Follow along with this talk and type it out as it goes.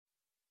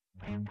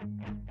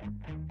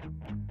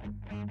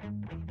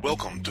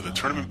Welcome to the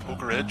Tournament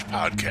Poker Edge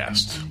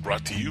podcast,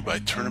 brought to you by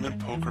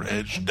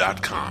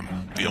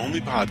TournamentPokerEdge.com, the only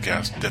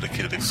podcast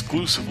dedicated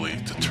exclusively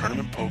to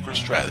tournament poker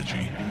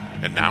strategy.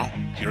 And now,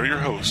 here are your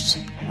hosts,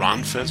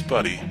 Ron Fez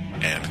Buddy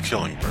and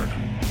Killingbird.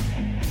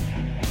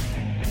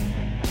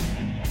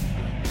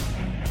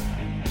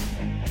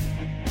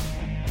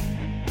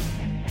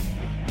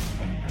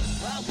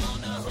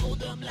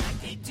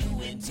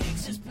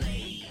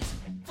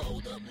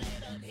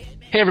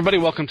 Hey everybody,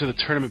 welcome to the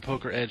Tournament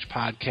Poker Edge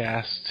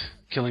podcast.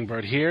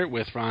 Killingbird here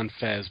with Ron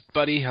Fez.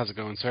 Buddy, how's it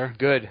going, sir?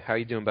 Good. How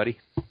you doing, buddy?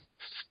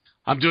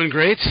 I'm doing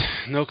great.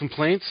 No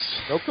complaints.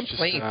 No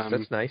complaints. Just,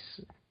 that's nice.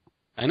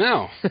 I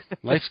know.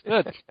 Life's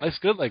good. Life's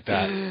good like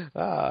that.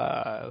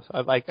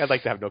 I'd like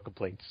to have no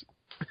complaints.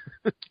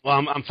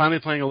 Well, I'm finally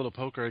playing a little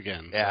poker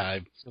again. Yeah.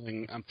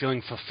 I'm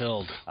feeling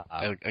fulfilled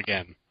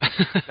again.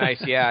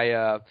 Nice.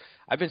 Yeah.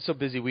 I've been so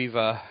busy.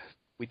 I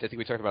think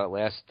we talked about it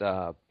last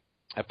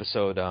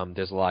episode.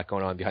 There's a lot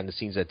going on behind the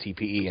scenes at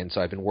TPE, and so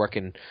I've been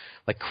working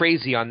like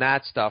crazy on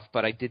that stuff,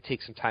 but I did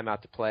take some time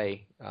out to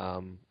play a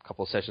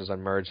couple of sessions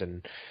on Merge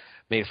and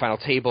made a final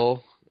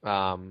table,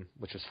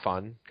 which was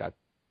fun. Got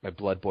my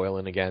blood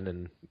boiling again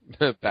and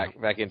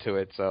back into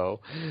it,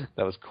 so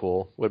that was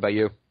cool. What about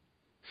you?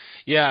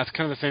 Yeah, it's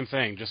kind of the same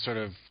thing, just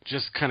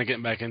kind of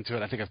getting back into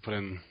it. I think I've put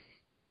in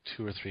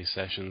 2 or 3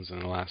 sessions in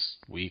the last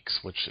weeks,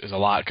 which is a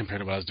lot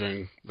compared to what I was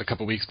doing the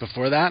couple weeks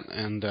before that,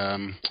 and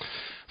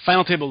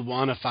final table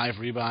 1, a 5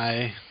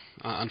 rebuy.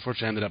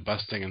 Unfortunately, I ended up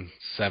busting in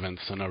 7th,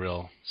 so no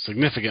real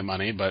significant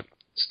money, but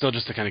still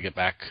just to kind of get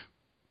back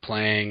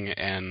playing,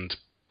 and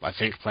I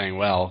think playing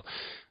well.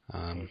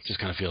 Just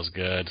kind of feels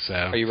good. So,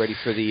 are you ready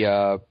for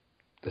the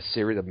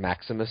series, the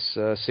Maximus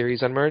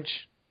series on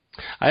Merge?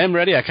 I am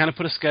ready. I kind of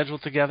put a schedule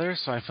together,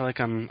 so I feel like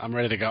I'm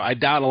ready to go. I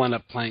doubt I'll end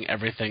up playing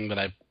everything that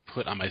I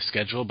put on my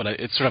schedule, but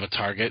it's sort of a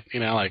target,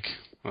 like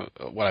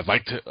what I'd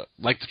like to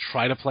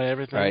try to play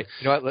everything. Right.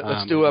 You know what?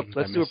 Let's do a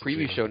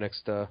preview show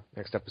next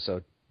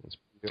episode.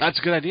 That's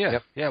a good idea.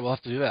 Yep. Yeah, we'll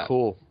have to do that.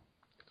 Cool.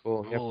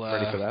 Yep,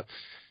 ready for that.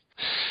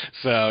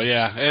 So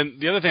yeah,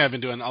 and the other thing I've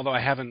been doing, although I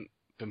haven't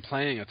been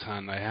playing a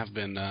ton, I've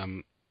been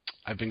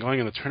going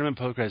in the Tournament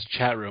Poker Edge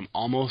chat room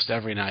almost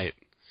every night,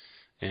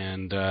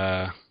 and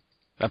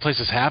that place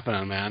is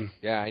happening, man.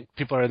 Yeah.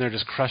 People are in there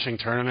just crushing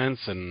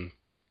tournaments and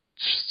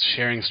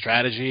sharing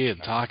strategy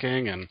and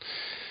talking, and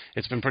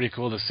it's been pretty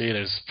cool to see.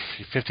 There's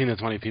 15 to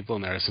 20 people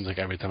in there. It seems like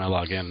every time I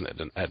log in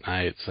at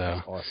night. So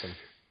that's awesome.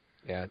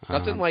 Yeah,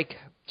 nothing like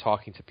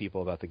talking to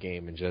people about the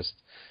game and just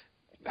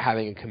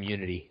having a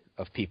community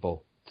of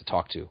people to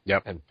talk to.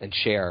 Yep. and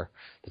share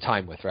the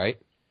time with, right?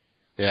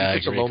 Yeah,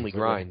 it's a lonely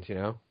grind,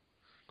 Yeah,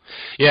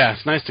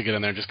 it's nice to get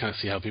in there and just kind of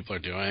see how people are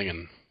doing,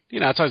 and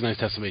it's always nice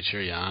to have somebody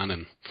cheer you on.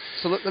 And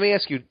so let me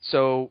ask you.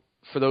 So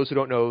for those who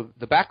don't know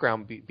the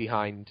background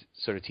behind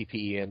sort of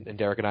TPE and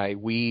Derek and I,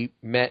 we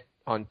met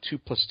on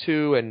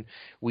 2+2, and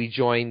we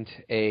joined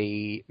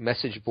a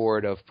message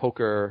board of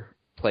poker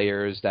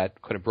players that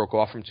kind of broke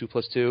off from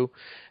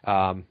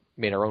 2+2,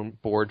 made our own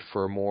board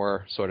for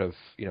more sort of,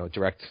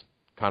 direct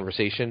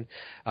conversation,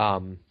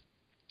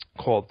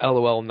 called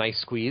LOL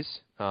Nice Squeeze.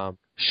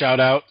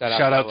 Shout out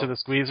to the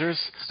squeezers.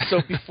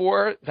 So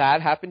before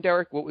that happened,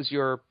 Derek, what was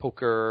your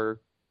poker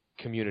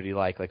community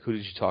like? Like, who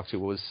did you talk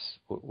to?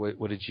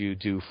 What did you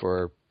do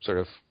for sort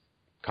of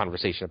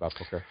conversation about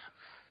poker?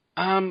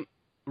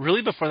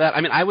 Really, before that,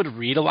 I would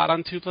read a lot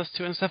on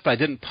 2+2 and stuff, but I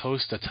didn't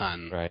post a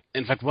ton. Right.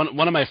 In fact,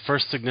 one of my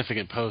first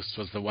significant posts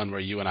was the one where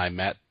you and I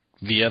met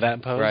via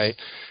that post. Right.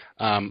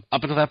 Up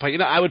until that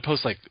point, I would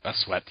post like a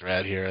sweat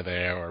thread here or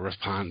there, or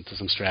respond to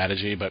some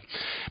strategy, but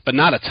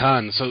not a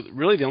ton. So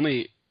really, the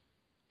only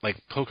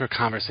poker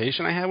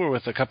conversation I had were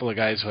with a couple of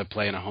guys who I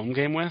play in a home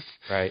game with.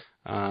 Right.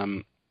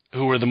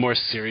 Who were the more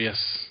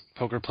serious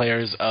poker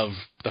players of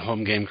the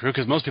home game crew,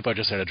 because most people are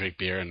just there to drink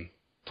beer and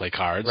play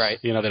cards. Right.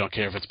 They don't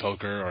care if it's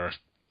poker or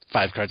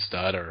 5-card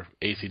stud or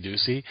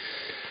acey-deucey.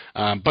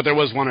 But there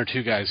was 1 or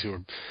 2 guys who were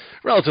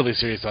relatively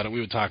serious about it. We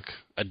would talk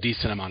a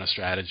decent amount of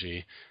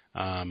strategy.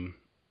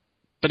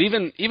 But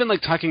even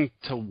talking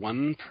to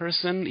one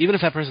person, even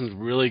if that person's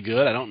really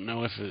good, I don't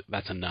know if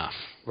that's enough.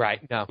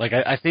 Right. No.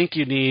 I think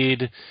you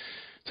need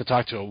to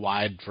talk to a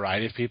wide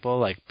variety of people,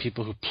 like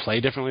people who play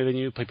differently than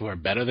you, people who are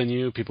better than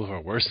you, people who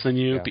are worse than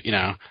you.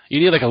 Yeah. You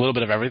need a little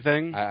bit of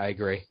everything. I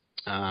agree.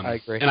 I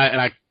agree.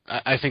 And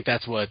I think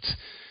that's what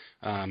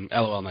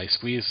LOL Nice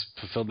Squeeze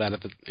fulfilled that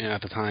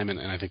at the time,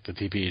 and I think the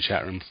TPE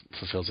chat room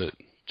fulfills it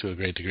to a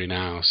great degree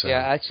now. So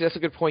yeah, actually, that's a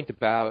good point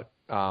about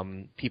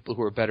people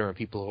who are better and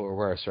people who are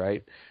worse,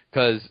 right?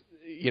 Because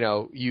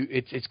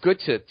it's good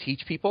to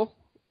teach people,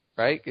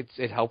 right?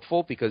 It's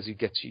helpful because it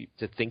gets you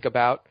to think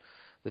about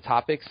the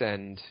topics,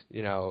 and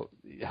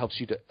it helps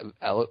you to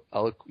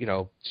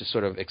just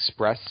sort of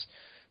express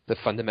the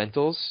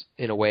fundamentals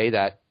in a way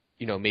that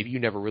maybe you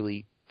never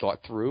really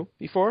thought through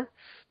before.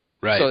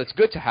 Right. So it's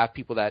good to have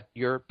people that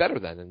you're better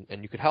than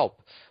and you could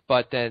help.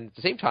 But then at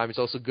the same time, it's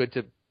also good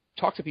to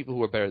talk to people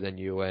who are better than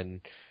you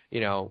and,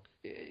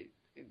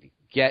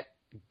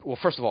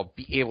 first of all,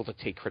 be able to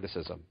take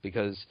criticism,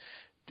 because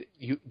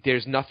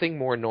there's nothing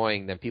more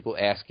annoying than people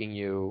asking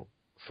you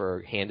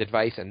for hand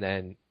advice and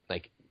then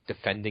like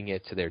defending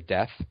it to their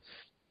death.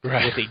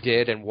 Right. What they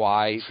did and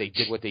why they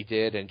did what they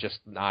did and just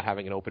not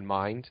having an open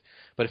mind.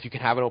 But if you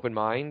can have an open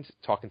mind,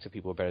 talking to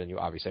people are better than you,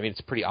 obviously. I mean, it's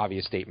a pretty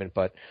obvious statement,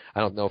 but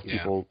I don't know if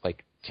people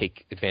like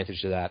take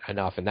advantage of that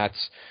enough. And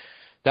that's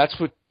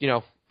what,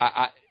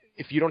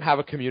 if you don't have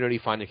a community,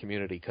 find a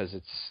community, because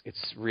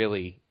it's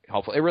really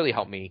helpful. It really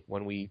helped me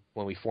when we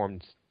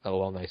formed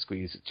LOL Nice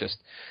Squeeze. It just,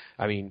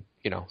 I mean,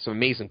 some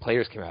amazing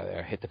players came out of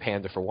there. Hit the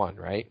Panda for one,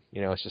 right?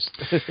 It's just...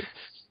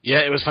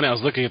 Yeah, it was funny. I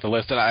was looking at the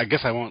list, and I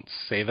guess I won't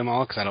say them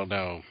all because I don't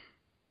know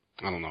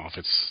if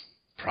it's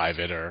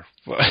private or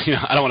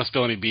I don't want to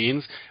spill any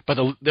beans. But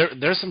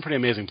there's some pretty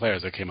amazing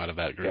players that came out of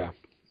that group,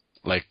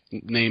 like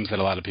names that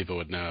a lot of people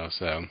would know.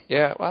 So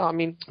yeah, well, I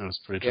mean, that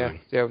was pretty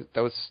interesting. Yeah,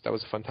 that was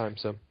a fun time.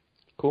 So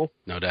cool,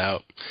 no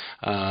doubt.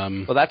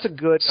 Well, that's a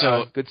good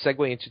good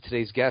segue into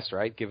today's guest,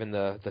 right? Given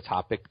the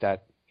topic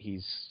that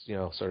he's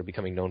sort of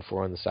becoming known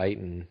for on the site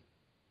and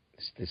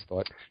his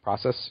thought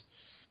process.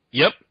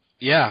 Yep.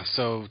 Yeah,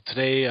 so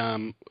today,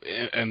 and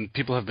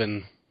people have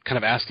been kind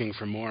of asking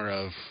for more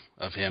of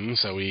him,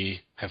 so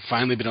we have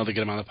finally been able to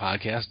get him on the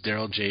podcast.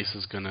 Daryl Jace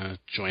is going to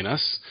join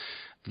us.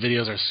 The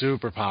videos are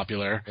super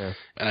popular,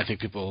 and I think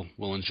people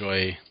will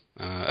enjoy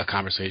a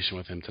conversation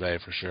with him today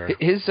for sure.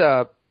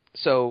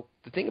 So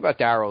the thing about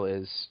Daryl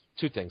is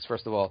two things.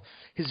 First of all,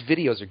 his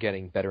videos are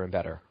getting better and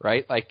better,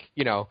 right? Like,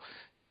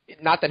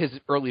 not that his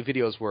early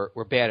videos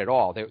were bad at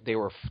all. They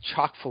were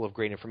chock full of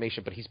great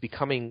information, but he's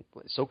becoming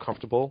so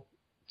comfortable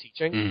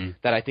teaching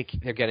that I think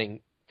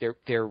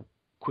they're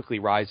quickly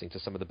rising to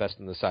some of the best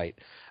in the site.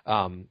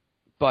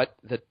 But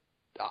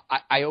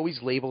I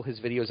always label his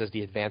videos as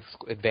the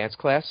advanced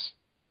class,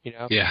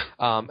 Yeah.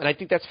 And I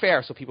think that's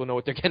fair, so people know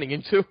what they're getting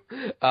into.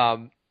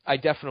 I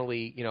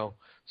definitely,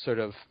 sort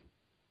of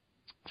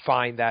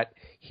find that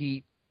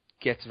he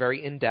gets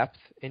very in depth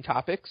in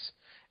topics,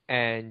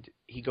 and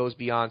he goes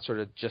beyond sort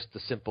of just the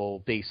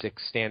simple, basic,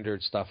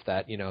 standard stuff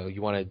that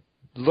you want to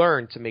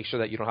learn to make sure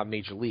that you don't have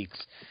major leaks.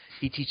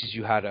 He teaches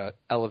you how to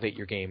elevate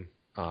your game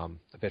a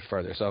bit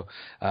further. So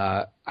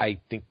I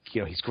think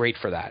he's great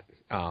for that.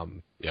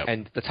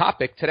 And the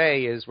topic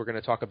today is we're going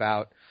to talk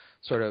about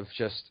sort of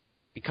just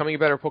becoming a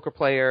better poker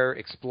player,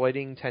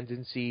 exploiting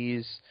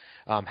tendencies,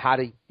 how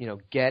to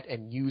get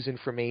and use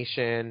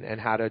information, and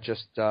how to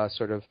just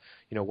sort of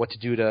what to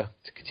do to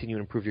continue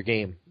and improve your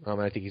game. And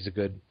I think he's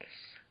a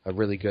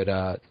really good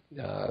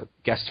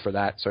guest for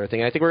that sort of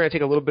thing. And I think we're going to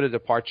take a little bit of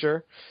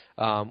departure.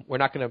 We're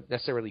not going to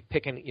necessarily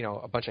pick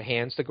a bunch of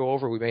hands to go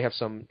over. We may have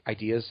some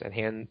ideas and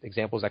hand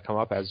examples that come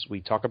up as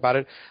we talk about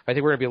it. I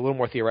think we're going to be a little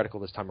more theoretical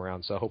this time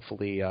around, so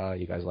hopefully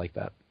you guys like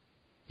that.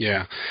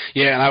 Yeah,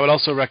 and I would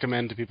also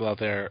recommend to people out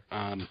there,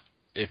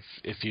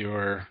 if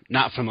you're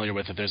not familiar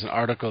with it, there's an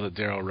article that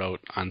Daryl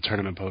wrote on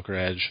Tournament Poker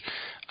Edge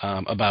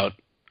about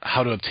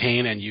how to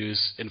obtain and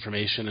use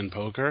information in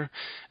poker,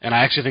 and I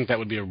actually think that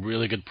would be a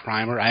really good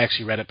primer. I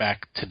actually read it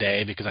back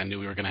today because I knew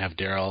we were going to have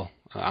Daryl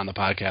on the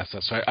podcast,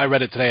 so I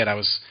read it today, and I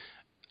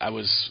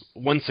was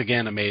once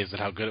again amazed at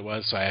how good it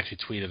was, so I actually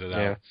tweeted it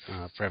out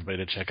for everybody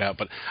to check out.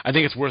 But I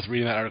think it's worth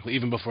reading that article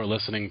even before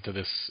listening to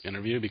this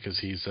interview, because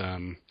he's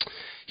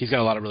got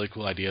a lot of really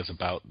cool ideas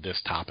about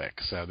this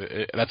topic. So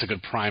that's a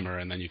good primer,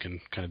 and then you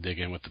can kind of dig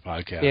in with the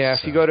podcast. Yeah,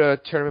 if you go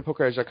to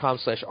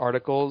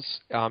tournamentpokeredge.com/articles,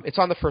 it's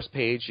on the first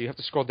page. You have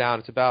to scroll down.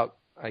 It's about,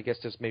 I guess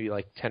there's maybe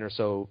like 10 or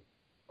so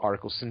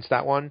articles since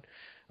that one.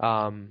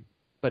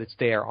 But it's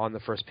there on the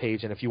first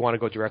page, and if you want to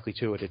go directly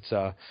to it, it's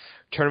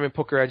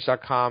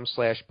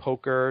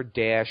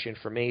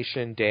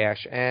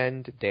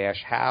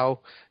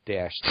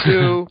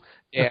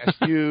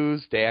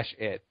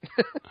tournamentpokeredge.com/poker-end-how-to-use-it.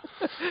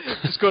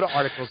 Just go to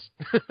articles.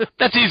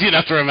 That's easy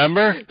enough to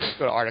remember. Just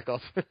go to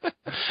articles.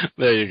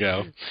 There you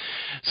go.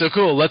 So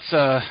cool. Let's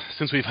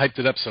since we've hyped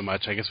it up so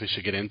much, I guess we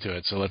should get into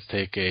it. So let's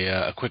take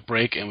a quick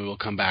break, and we will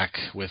come back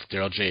with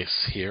Daryl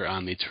Jace here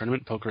on the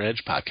Tournament Poker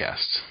Edge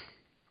podcast.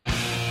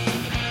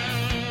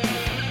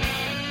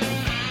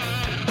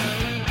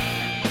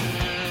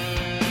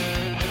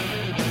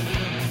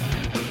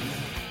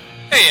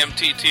 Hey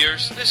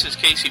MTTers, this is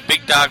Casey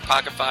Big Dog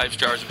Pocket Fives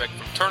Jarzovic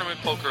from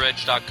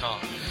TournamentPokerEdge.com.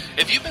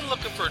 If you've been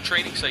looking for a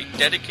trading site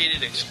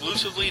dedicated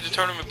exclusively to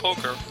tournament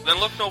poker, then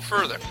look no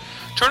further.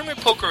 Tournament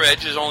Poker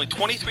Edge is only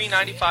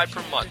 $23.95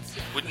 per month,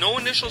 with no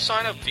initial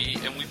sign-up fee,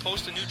 and we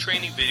post a new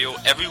training video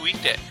every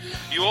weekday.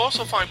 You'll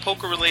also find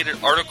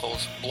poker-related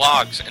articles,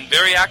 blogs, and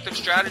very active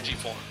strategy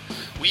forums.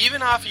 We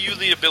even offer you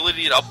the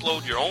ability to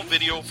upload your own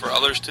video for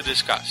others to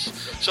discuss.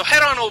 So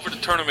head on over to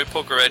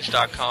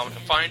TournamentPokerEdge.com and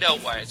find out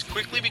why it's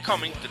quickly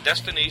becoming the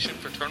destination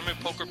for tournament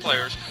poker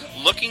players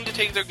looking to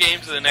take their game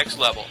to the next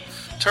level.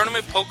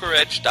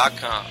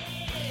 TournamentPokerEdge.com.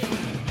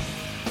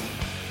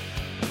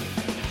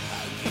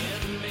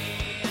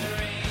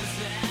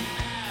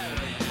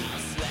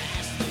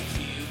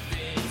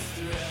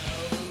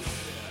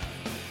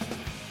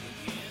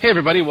 Hey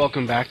everybody,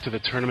 welcome back to the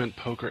Tournament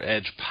Poker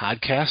Edge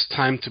podcast.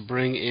 Time to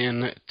bring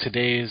in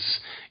today's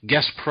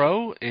guest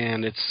pro,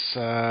 and it's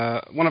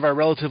one of our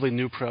relatively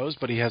new pros,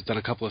 but he has done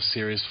a couple of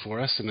series for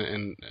us,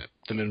 and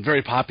they've been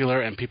very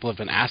popular, and people have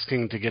been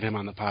asking to get him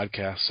on the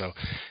podcast, so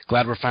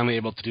glad we're finally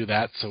able to do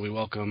that. So we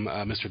welcome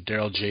Mr.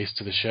 Daryl Jace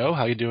to the show.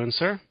 How you doing,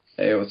 sir?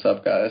 Hey, what's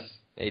up, guys?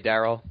 Hey,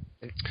 Daryl.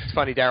 It's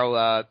funny,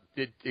 Daryl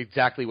did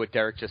exactly what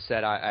Derek just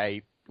said.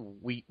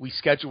 We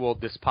scheduled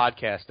this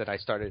podcast, and I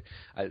started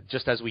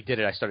just as we did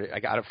it. I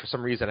got it for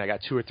some reason. I got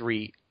 2 or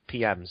 3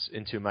 PMs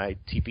into my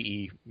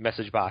TPE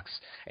message box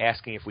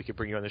asking if we could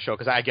bring you on the show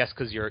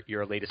because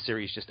your latest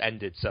series just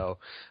ended. So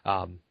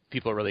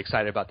people are really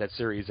excited about that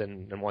series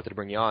and wanted to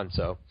bring you on.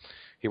 So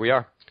here we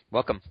are.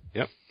 Welcome.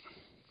 Yep.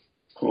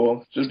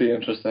 Cool. Should be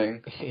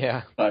interesting.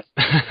 Yeah.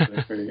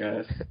 For you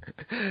guys.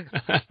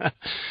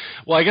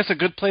 Well, I guess a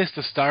good place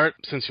to start,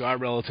 since you are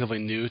relatively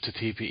new to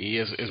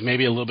TPE, is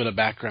maybe a little bit of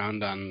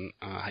background on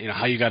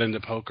how you got into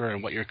poker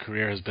and what your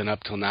career has been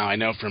up till now. I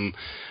know from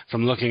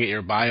looking at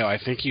your bio, I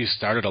think you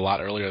started a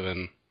lot earlier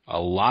than a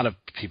lot of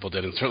people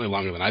did, and certainly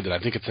longer than I did. I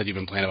think it said you've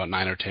been playing about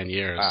 9 or 10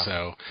 years.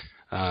 Wow.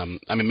 So,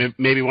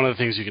 maybe one of the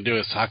things you can do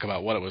is talk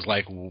about what it was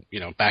like,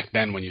 back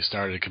then when you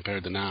started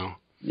compared to now.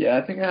 Yeah,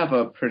 I think I have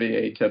a pretty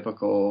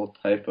atypical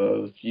type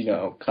of,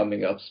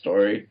 coming up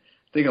story.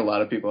 I think a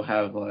lot of people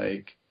have,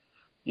 they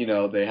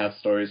have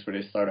stories where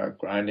they start out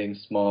grinding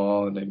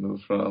small and they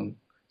move from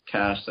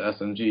cash to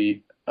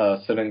SMG,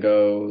 sit and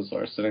goes,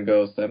 or sit and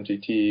goes to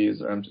MTTs,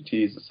 or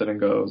MTTs to sit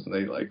and goes, and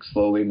they,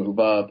 slowly move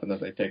up, and then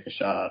they take a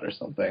shot or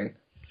something.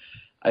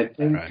 I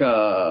think,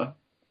 right.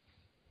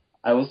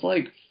 I was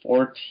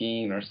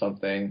 14 or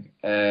something,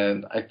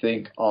 and I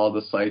think all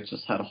the sites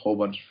just had a whole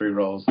bunch of free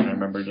rolls, and I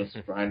remember just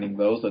grinding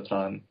those a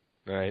ton.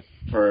 Right.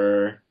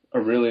 For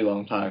a really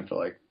long time,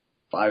 for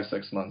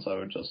 5-6 months, I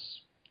would just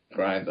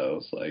grind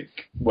those.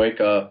 Wake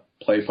up,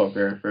 play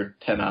poker for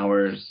 10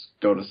 hours,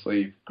 go to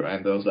sleep,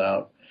 grind those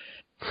out.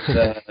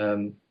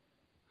 Then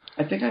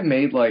I think I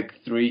made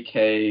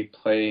 $3K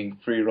playing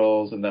free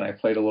rolls, and then I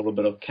played a little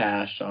bit of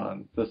cash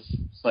on this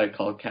site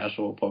called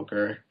Casual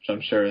Poker, which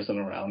I'm sure isn't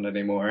around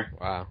anymore.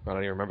 Wow, I don't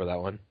even remember that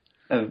one.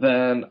 And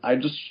then I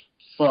just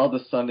saw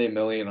the Sunday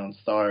Million on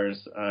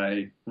Stars.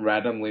 I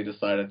randomly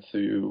decided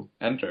to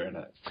enter in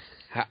it.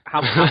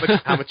 How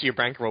much of your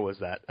bankroll was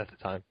that at the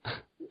time?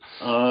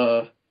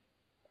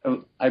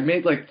 I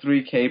made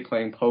 3K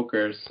playing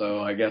poker,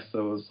 so I guess it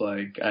was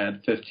I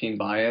had 15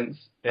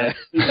 buy-ins. Yeah.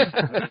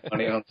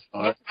 Money on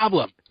Stars. No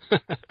problem.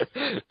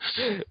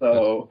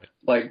 So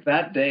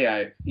that day,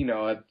 at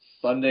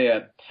Sunday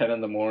at 10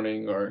 in the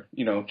morning or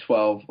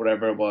 12,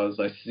 whatever it was,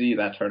 I see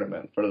that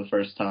tournament for the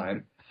first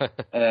time,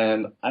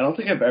 and I don't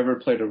think I've ever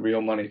played a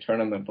real money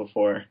tournament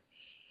before.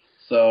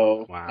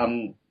 So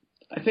wow.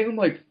 I think I'm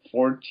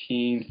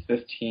 14,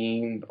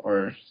 15,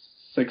 or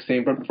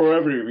 16, but for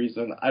every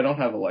reason, I don't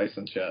have a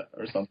license yet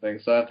or something.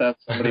 So I have to have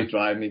somebody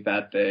drive me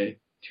that day,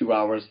 2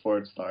 hours before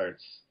it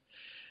starts,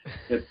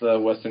 get the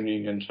Western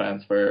Union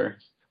transfer,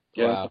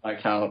 get into my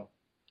account,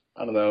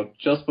 I don't know,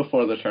 just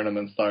before the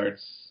tournament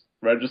starts,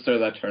 register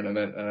that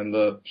tournament, and end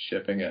up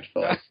shipping it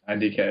for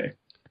 $90K.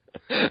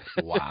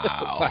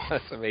 Wow.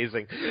 That's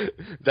amazing.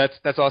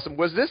 That's awesome.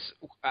 Was this?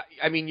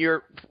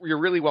 You're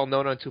really well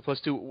known on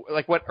 2+2.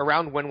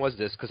 Around when was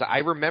this? Because I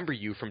remember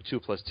you from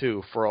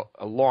 2+2 for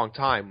a long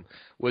time.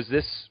 Were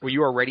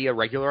you already a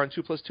regular on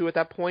 2+2 at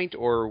that point,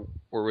 or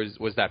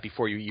was that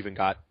before you even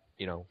got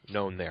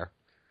known there?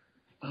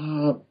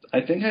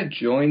 I think I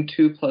joined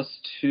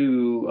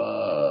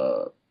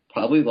 2+2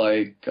 probably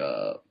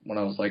when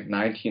I was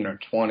 19 or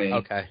 20.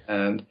 Okay.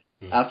 And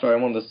after I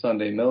won the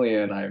Sunday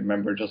Million, I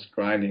remember just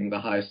grinding the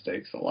high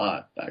stakes a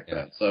lot back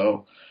then.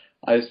 So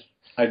I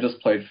just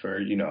played for,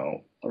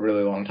 a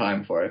really long time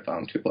before I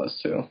found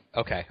 2+2.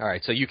 Okay. All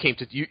right. So you came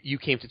to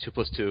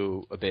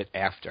 2+2 a bit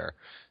after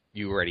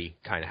you already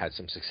kind of had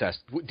some success.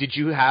 Did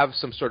you have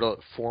some sort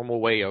of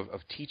formal way of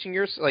teaching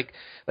yourself?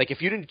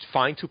 If you didn't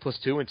find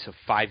 2+2 until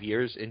 5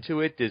 years into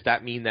it, does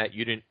that mean that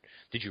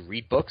did you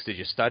read books? Did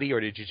you study, or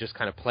did you just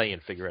kind of play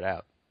and figure it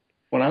out?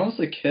 When I was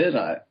a kid,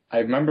 I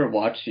remember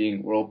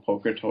watching World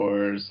Poker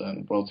Tours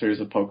and World Series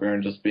of Poker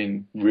and just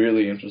being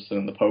really interested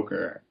in the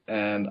poker.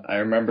 And I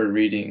remember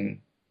reading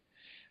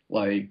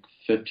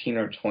 15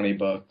 or 20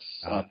 books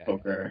on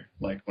poker,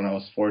 when I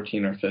was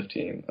 14 or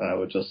 15. And I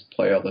would just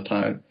play all the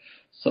time.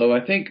 So I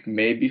think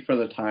maybe for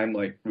the time,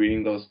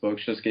 reading those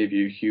books just gave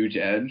you a huge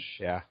edge.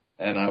 Yeah.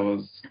 And I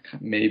was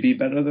maybe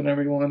better than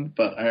everyone,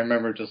 but I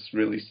remember just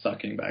really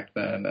sucking back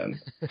then. And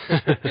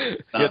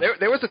yeah,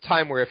 there was a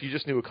time where if you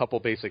just knew a couple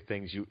basic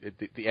things,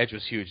 the edge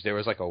was huge. There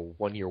was a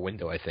 1-year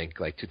window, I think,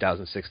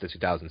 2006 to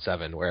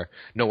 2007, where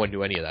no one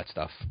knew any of that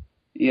stuff.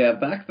 Yeah,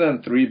 back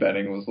then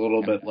 3-betting was a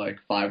little bit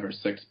 5 or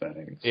 6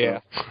 betting. So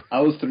yeah,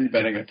 I was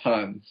 3-betting a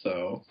ton.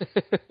 So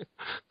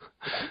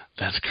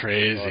that's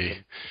crazy.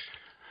 Awesome.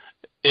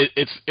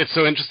 It's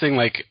so interesting.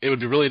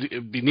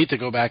 It'd be neat to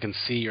go back and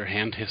see your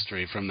hand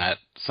history from that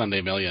Sunday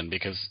Million,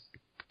 because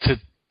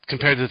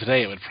compared to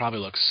today, it would probably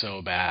look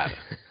so bad.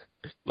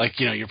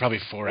 You're probably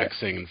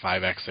 4xing and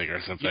 5xing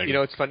or something.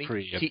 It's funny.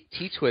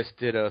 T-Twist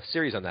did a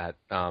series on that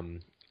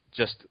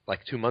just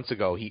like 2 months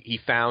ago. He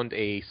found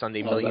a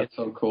Sunday Oh, Million. that's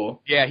so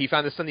cool. Yeah, he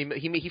found the Sunday.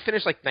 He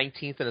finished like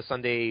 19th in a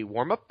Sunday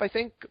warm up, I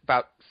think,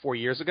 about 4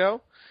 years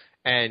ago,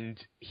 and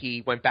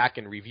he went back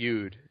and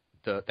reviewed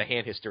the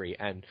hand history,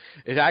 and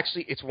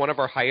it's one of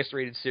our highest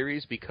rated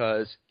series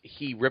because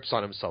he rips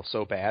on himself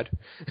so bad.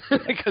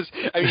 Because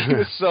I mean, he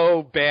was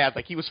so bad.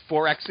 Like he was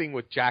 4xing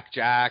with Jack,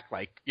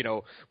 like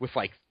with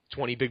like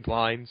 20 big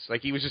blinds.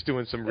 Like he was just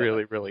doing some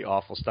really, really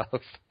awful stuff.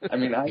 I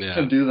mean, I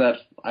can do that.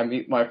 I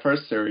mean, my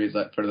first series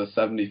for the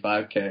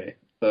 75K,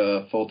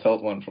 the full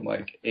tilt one from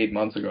like 8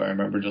 months ago, I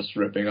remember just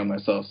ripping on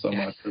myself so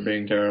much for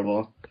being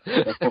terrible.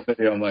 The whole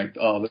video, I'm like,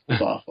 oh, this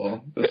is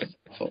awful. This is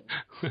awful.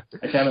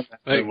 I can't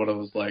imagine what it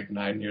was like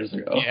 9 years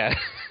ago. Yeah.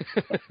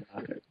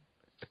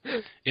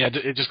 Yeah,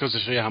 it just goes to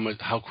show you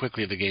how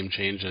quickly the game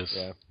changes.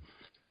 Yeah.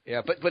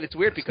 Yeah, but it's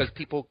weird because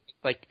people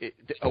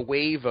a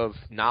wave of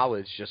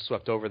knowledge just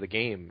swept over the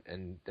game,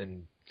 and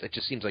it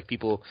just seems like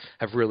people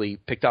have really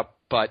picked up.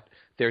 But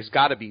there's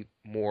got to be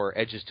more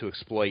edges to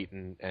exploit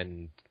and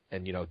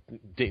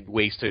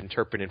ways to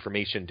interpret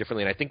information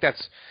differently. And I think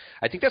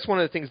that's one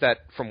of the things that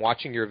from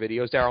watching your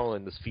videos, Daryl,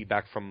 and this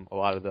feedback from a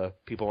lot of the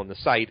people on the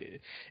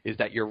site is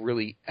that you're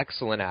really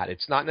excellent at it.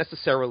 It's not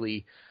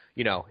necessarily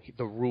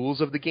the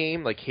rules of the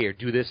game, like here,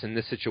 do this in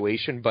this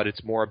situation, but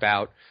it's more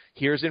about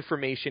here's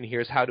information,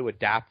 here's how to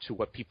adapt to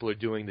what people are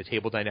doing, the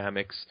table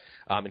dynamics,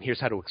 and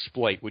here's how to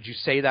exploit. Would you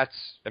say that's?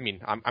 I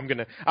mean, I'm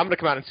gonna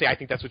come out and say I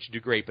think that's what you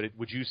do great, but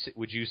would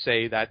you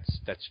say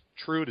that's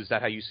true? Is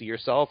that how you see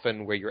yourself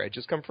and where your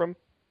edges come from?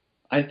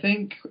 I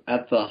think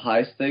at the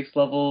high stakes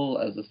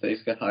level, as the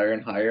stakes get higher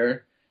and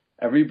higher,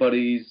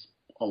 everybody's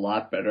a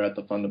lot better at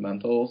the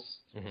fundamentals.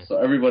 Mm-hmm. So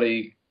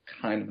everybody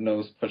kind of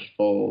knows push,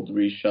 fold,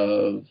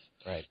 reshove,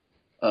 right?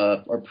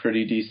 Are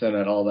pretty decent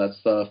at all that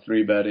stuff,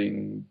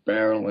 3-betting,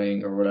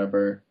 barreling, or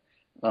whatever.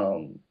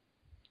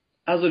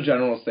 As a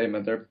general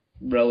statement, they're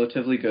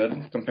relatively good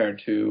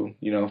compared to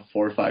 4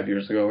 or 5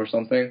 years ago or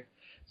something.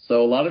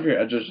 So a lot of your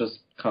edges just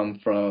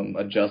come from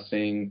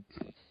adjusting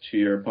to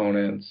your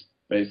opponents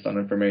based on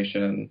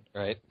information.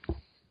 Right.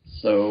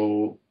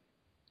 So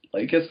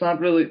it's not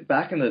really,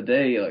 back in the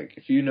day,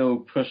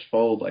 if push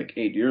fold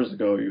 8 years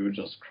ago, you would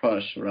just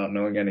crush without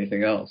knowing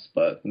anything else.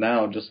 But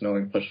now just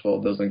knowing push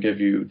fold doesn't give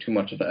you too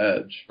much of an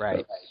edge.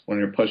 Right. When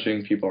you're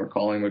pushing, people are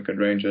calling with good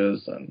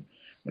ranges, and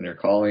when you're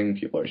calling,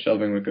 people are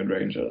shoving with good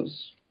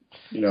ranges.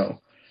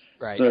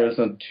 Right. There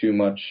isn't too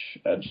much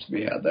edge to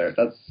be had there.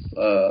 That's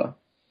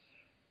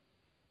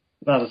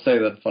not to say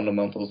that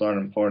fundamentals aren't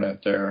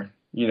important. They're,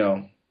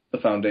 the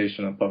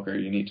foundation of poker.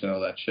 You need to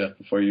know that shit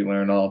before you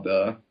learn all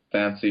the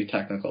fancy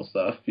technical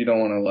stuff. You don't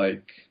want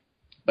to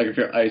if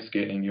you're ice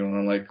skating, you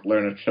don't want to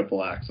learn a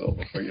triple axel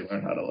before you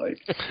learn how to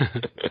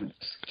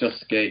just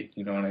skate.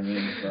 You know what I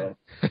mean? So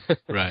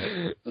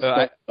right.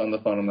 just on the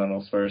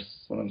fundamentals first.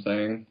 Is what I'm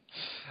saying.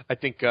 I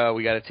think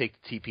we got to take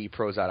the TP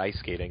pros out ice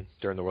skating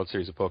during the World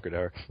Series of Poker,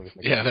 there.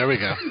 Yeah, there we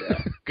go.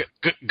 Yeah.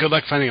 Good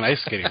luck finding an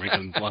ice skating rink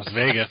in Las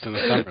Vegas in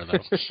the summer,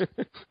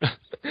 though.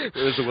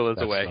 There's a will,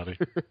 there's a way.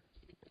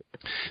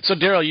 So,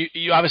 Daryl,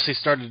 you obviously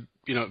started,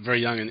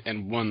 very young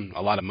and won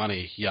a lot of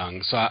money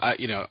young. So,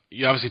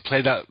 you obviously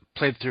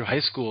played through high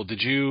school.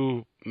 Did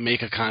you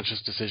make a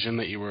conscious decision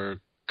that you were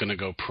going to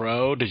go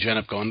pro? Did you end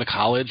up going to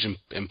college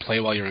and play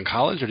while you were in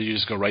college, or did you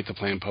just go right to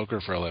playing poker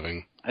for a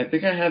living? I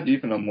think I have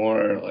even a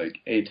more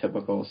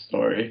atypical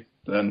story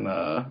than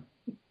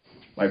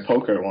my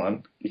poker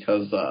one,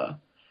 because I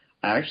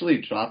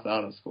actually dropped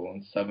out of school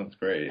in 7th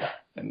grade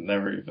and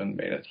never even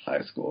made it to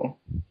high school.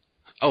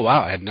 Oh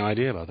wow, I had no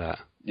idea about that.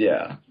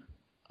 Yeah.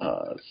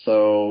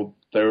 So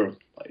there,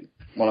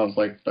 when I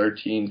was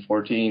 13,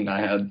 14, I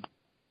had,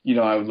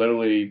 I would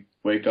literally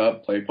wake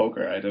up, play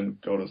poker. I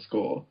didn't go to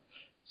school.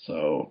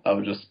 So I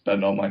would just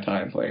spend all my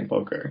time playing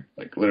poker,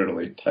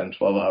 literally 10,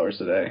 12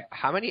 hours a day.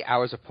 How many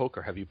hours of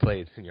poker have you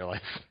played in your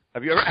life?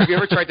 Have you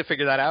ever tried to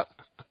figure that out?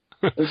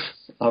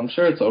 I'm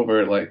sure it's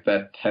over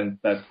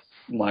that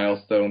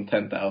milestone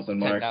 10,000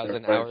 mark.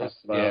 10,000 hours.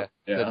 Yeah.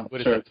 I'm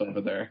sure it's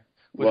over there.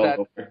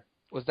 Over.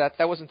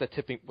 That wasn't the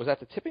tipping? Was that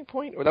the tipping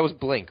point, or that was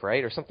Blink,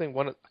 right, or something?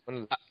 One of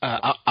the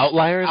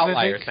Outliers.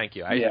 Outliers. Thank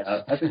you.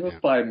 I think it was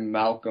by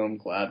Malcolm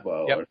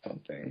Gladwell or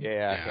something.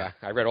 Yeah.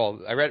 I read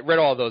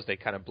all of those. They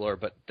kind of blur,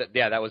 but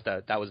that was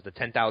the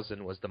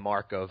 10,000 was the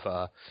mark of.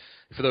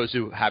 For those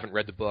who haven't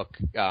read the book,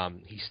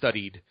 he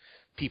studied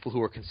people who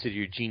were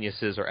considered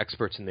geniuses or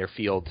experts in their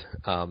field,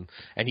 and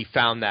he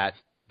found that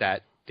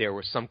there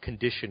was some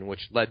condition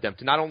which led them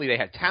to not only they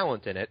had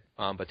talent in it,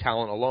 but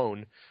talent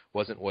alone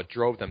wasn't what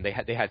drove them. They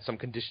had some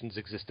conditions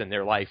exist in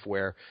their life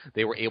where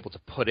they were able to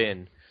put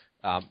in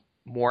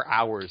more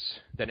hours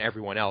than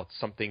everyone else.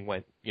 Something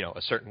went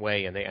a certain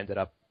way, and they ended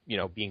up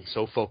being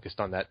so focused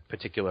on that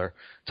particular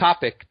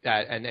topic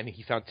that and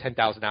he found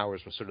 10,000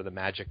 hours was sort of the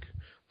magic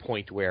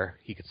point where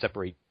he could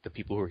separate the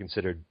people who were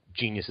considered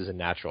geniuses and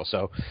natural.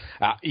 So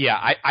I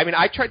mean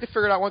I tried to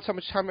figure it out once how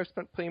much time I've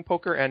spent playing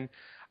poker, and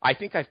I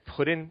think I've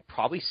put in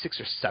probably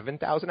 6,000 or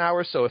 7,000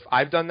 hours. So if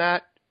I've done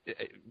that,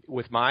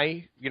 with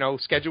my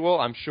schedule,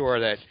 I'm sure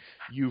that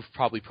you've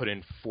probably put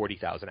in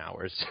 40,000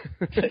 hours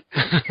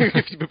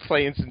if you've been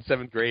playing since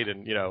 7th grade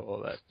and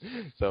all that.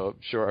 So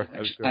I'm sure.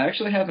 I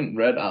actually haven't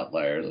read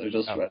Outliers.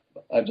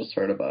 I just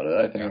heard about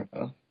it. I think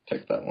I'll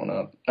pick that one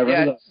up. I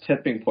read the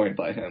Tipping Point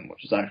by him,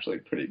 which is actually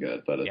pretty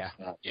good, but it's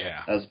not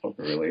as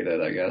poker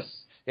related, I guess.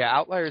 Yeah,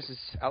 Outliers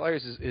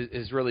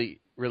is really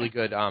really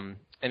good.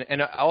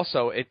 And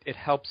also it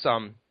helps.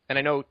 And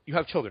I know you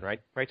have children,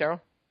 right? Right, Daryl?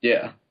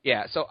 Yeah.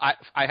 Yeah. So I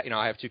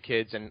have 2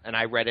 kids, and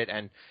I read it,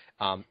 and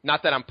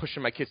not that I'm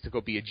pushing my kids to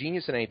go be a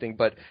genius in anything,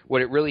 but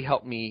what it really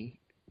helped me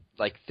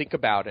think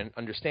about and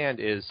understand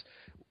is,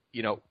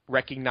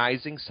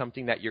 recognizing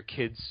something that your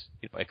kids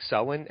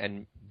excel in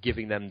and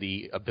giving them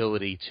the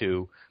ability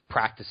to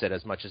practice it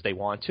as much as they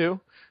want to,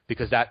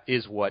 because that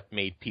is what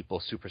made people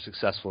super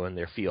successful in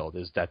their field,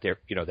 is that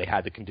they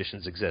had the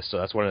conditions exist. So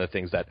that's one of the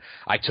things that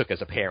I took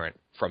as a parent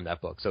from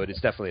that book. So it is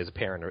definitely, as a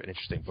parent, an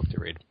interesting book to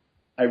read.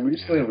 I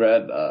recently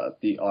read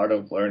The Art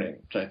of Learning,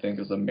 which I think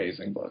is an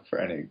amazing book for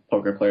any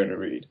poker player to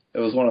read. It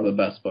was one of the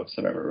best books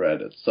I've ever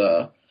read. It's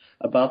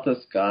about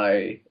this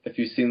guy, if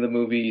you've seen the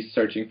movie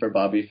Searching for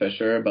Bobby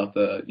Fischer, about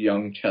the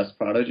young chess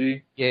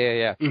prodigy.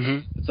 Yeah.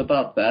 Mm-hmm. It's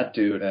about that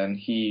dude, and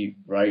he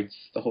writes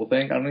the whole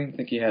thing. I don't even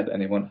think he had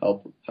anyone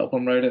help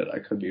him write it. I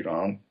could be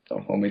wrong.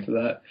 Don't hold me to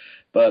that.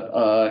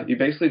 But he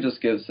basically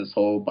just gives his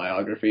whole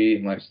biography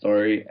and life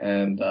story,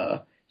 and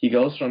he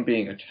goes from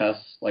being a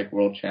chess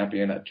world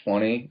champion at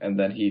 20, and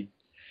then he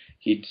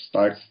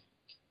starts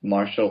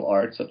martial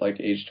arts at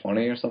age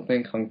 20 or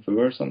something, kung fu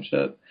or some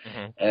shit,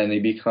 and he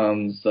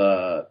becomes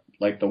the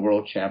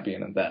world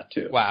champion in that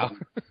too. Wow.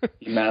 So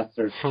he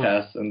masters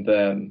chess and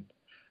then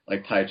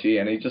Tai Chi,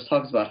 and he just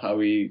talks about how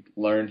he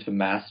learned to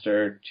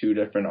master 2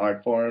 different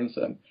art forms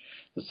and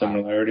the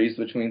similarities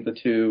between the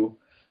two.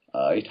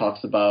 He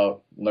talks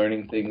about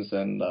learning things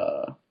and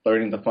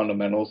learning the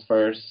fundamentals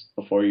first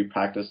before you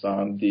practice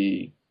on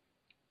the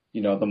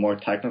more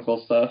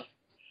technical stuff.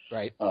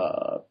 Right.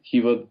 He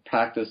would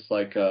practice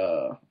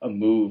a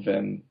move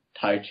in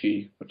Tai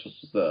Chi, which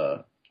was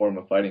the form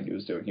of fighting he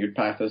was doing. He would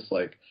practice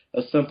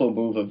a simple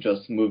move of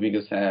just moving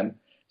his hand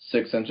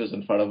 6 inches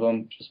in front of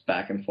him, just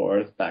back and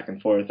forth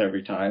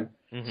every time.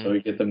 Mm-hmm. So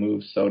he'd get the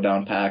move so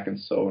down pat and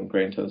so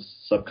ingrained to his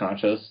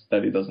subconscious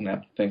that he doesn't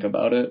have to think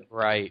about it.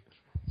 Right.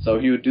 So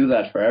he would do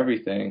that for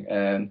everything,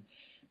 and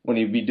when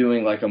he'd be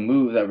doing a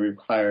move that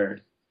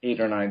required 8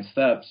 or 9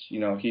 steps,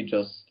 he'd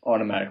just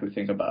automatically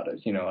think about it,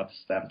 at the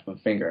snap of a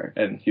finger,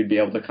 and he'd be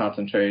able to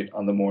concentrate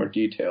on the more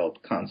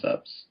detailed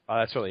concepts. Oh,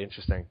 that's really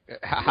interesting.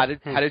 How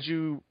did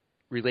you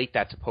relate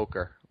that to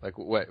poker?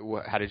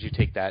 How did you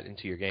take that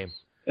into your game?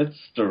 It's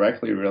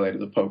directly related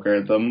to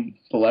poker. The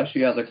less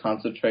you have to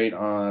concentrate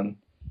on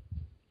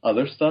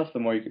other stuff, the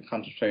more you can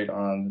concentrate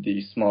on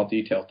the small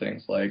detail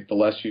things. The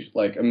less you,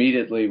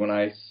 immediately when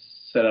I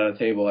sit at a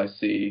table, I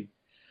see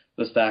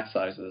the stack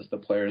sizes, the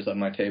players at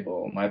my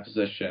table, my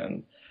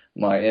position,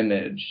 my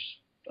image,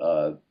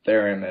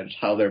 their image,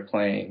 how they're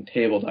playing,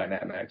 table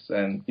dynamics,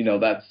 and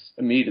that's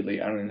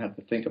immediately. I don't even have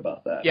to think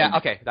about that. Yeah,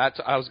 okay.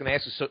 I was going to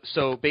ask you.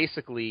 So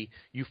basically,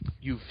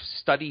 you've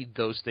studied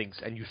those things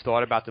and you've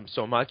thought about them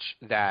so much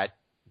that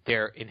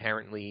they're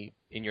inherently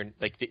in your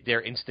they're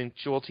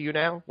instinctual to you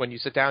now. When you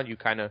sit down, you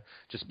kind of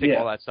just pick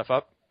all that stuff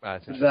up.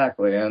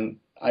 Exactly, and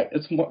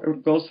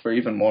it goes for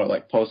even more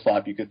post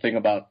flop. You could think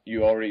about,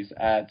 you always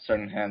add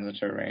certain hands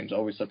into a range,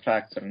 always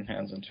subtract certain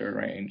hands into a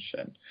range,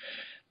 and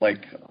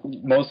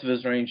most of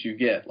his range you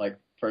get.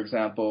 For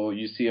example,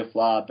 you see a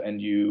flop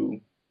and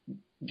you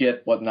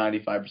get what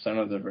 95%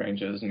 of the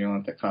range is, and you don't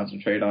have to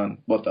concentrate on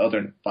what the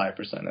other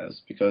 5%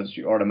 is because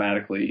you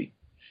automatically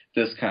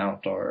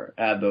discount or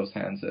add those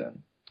hands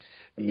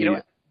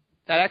in.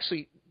 That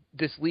actually,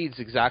 this leads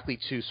exactly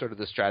to sort of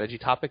the strategy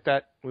topic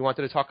that we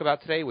wanted to talk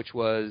about today, which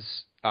was,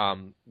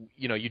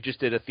 you just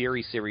did a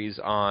theory series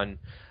on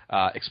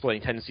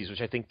exploiting tendencies,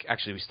 which I think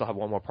actually we still have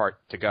one more part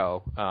to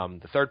go,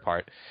 the third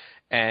part.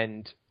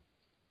 And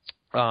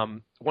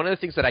one of the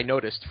things that I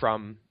noticed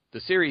from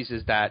the series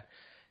is that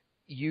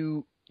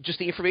just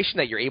the information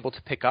that you're able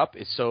to pick up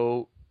is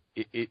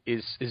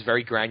is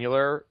very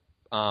granular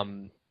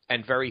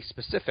and very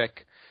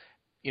specific.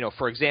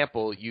 For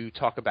example, you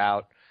talk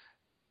about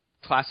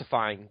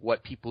classifying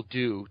what people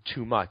do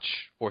too much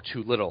or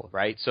too little,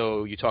 right?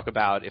 So you talk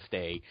about if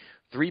they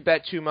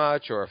 3-bet too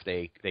much, or if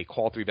they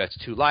call 3-bets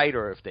too light,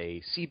 or if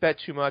they c-bet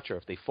too much, or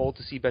if they fold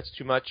to c-bets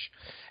too much.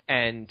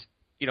 And,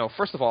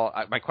 first of all,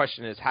 my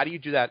question is, how do you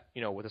do that,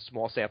 with a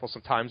small sample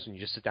sometimes when you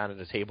just sit down at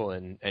a table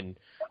and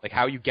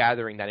how are you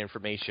gathering that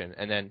information?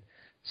 And then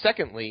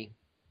secondly,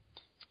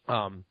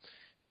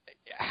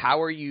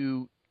 how are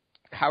you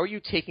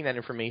taking that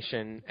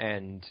information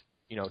and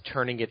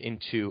turning it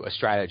into a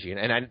strategy?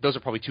 And those are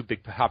probably 2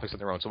 big topics on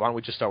their own. So why don't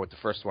we just start with the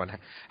first one?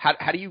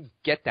 How do you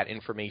get that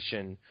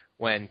information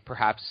when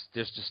perhaps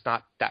there's just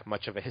not that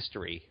much of a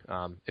history,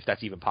 if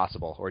that's even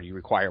possible, or do you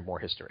require more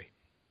history?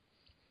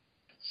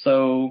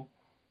 So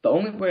the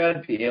only way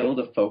I'd be able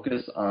to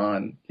focus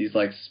on these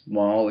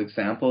small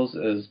examples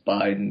is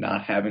by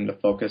not having to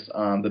focus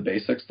on the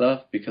basic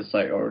stuff, because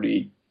I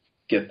already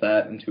get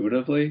that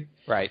intuitively.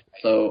 Right.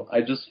 So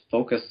I just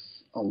focus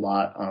a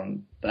lot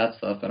on that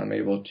stuff, and I'm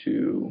able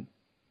to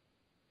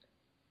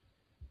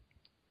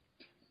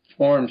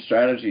form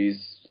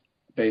strategies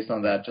based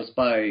on that just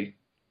by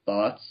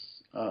thoughts.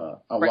 A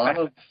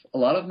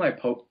lot of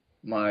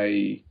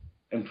my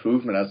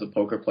improvement as a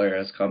poker player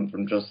has come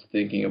from just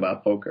thinking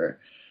about poker.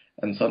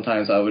 And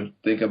sometimes I would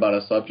think about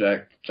a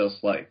subject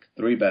just like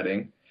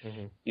 3-betting.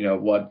 Mm-hmm. You know,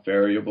 what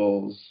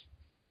variables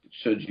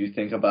should you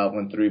think about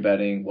when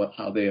 3-betting,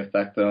 how they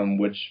affect them,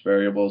 which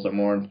variables are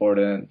more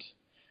important,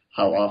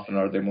 how often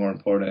are they more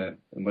important,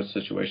 in which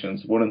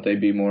situations wouldn't they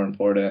be more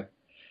important.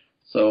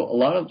 So a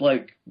lot of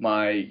like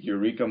my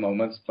eureka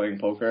moments playing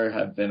poker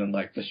have been in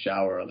like the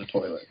shower or the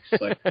toilet,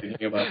 just like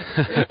thinking about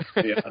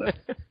it.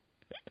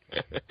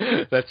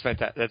 That's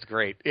fantastic. That's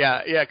great.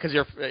 Yeah, because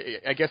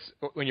I guess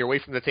when you're away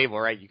from the table,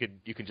 right,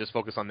 you can just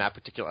focus on that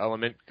particular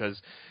element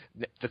because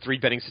the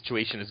 3-betting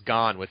situation is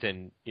gone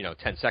within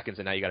 10 seconds,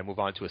 and now you got to move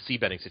on to a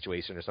C-betting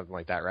situation or something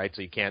like that, right?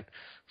 So you can't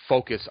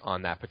focus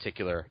on that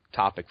particular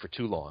topic for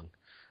too long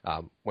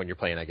when you're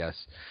playing, I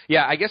guess.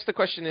 Yeah, I guess the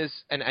question is,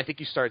 and I think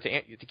you started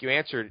to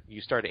answer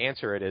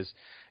it is,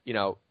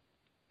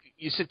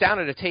 you sit down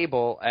at a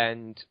table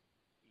and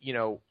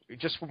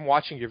just from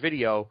watching your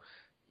video,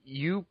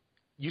 you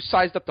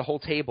sized up the whole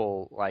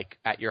table like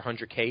at your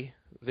 100K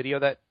video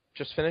that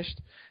just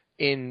finished.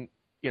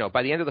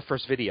 By the end of the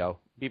first video,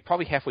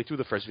 probably halfway through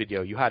the first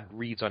video, you had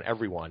reads on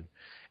everyone.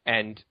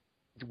 And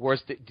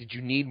did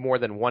you need more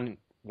than one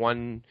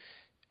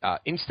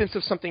instance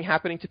of something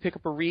happening to pick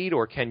up a read,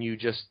 or can you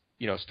just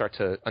start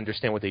to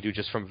understand what they do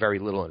just from very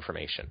little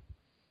information?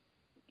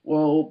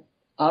 Well,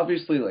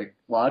 obviously, like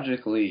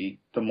logically,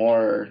 the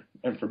more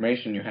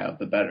information you have,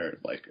 the better.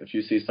 Like if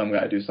you see some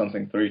guy do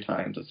something 3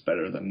 times, it's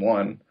better than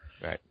 1.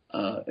 Right.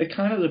 It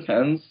kind of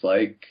depends.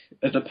 Like,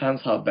 it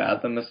depends how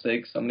bad the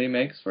mistake somebody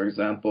makes. For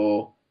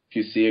example, if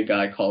you see a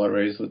guy call a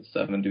raise with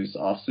 7-deuce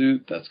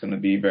offsuit, that's going to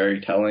be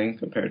very telling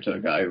compared to a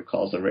guy who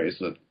calls a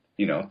raise with,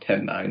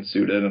 10-9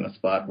 suited in a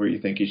spot where you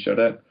think he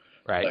shouldn't.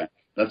 Right. Like,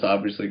 that's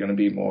obviously going to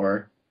be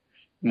more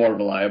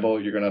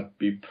reliable. You're going to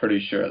be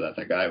pretty sure that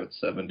the guy with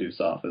 7-deuce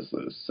off is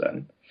loose.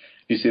 And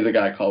if you see the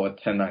guy call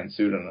with 10-9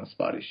 suited in a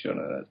spot he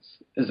shouldn't, it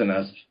isn't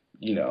as,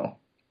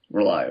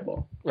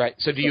 reliable. Right.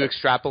 So do you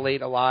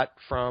extrapolate a lot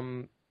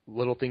from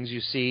little things you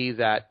see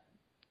that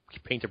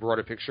paint a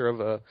broader picture of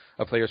a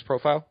player's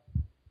profile?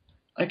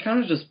 I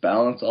kind of just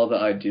balance all the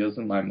ideas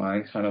in my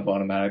mind kind of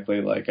automatically.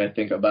 Like I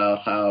think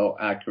about how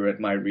accurate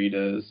my read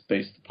is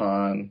based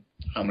upon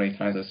how many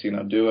times I've seen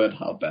him do it,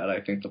 how bad I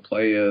think the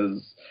play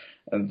is,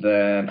 and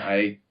then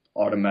I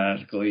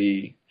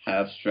automatically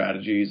have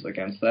strategies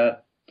against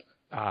that.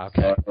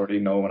 Okay. So I already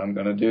know what I'm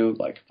going to do.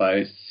 Like if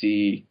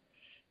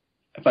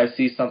I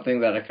see something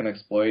that I can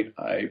exploit,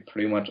 I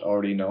pretty much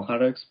already know how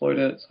to exploit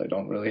it, so I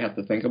don't really have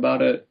to think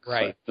about it.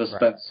 Right. So I just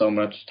spent so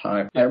much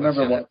time. I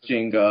remember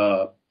watching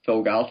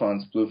Phil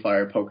Galfon's Blue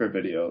Fire poker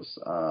videos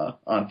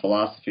on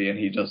philosophy, and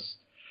he just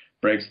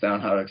breaks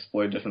down how to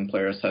exploit different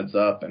players' heads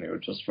up, and he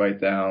would just write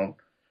down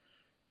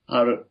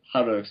how to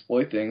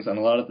exploit things, and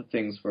a lot of the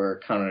things were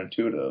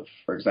counterintuitive.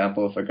 For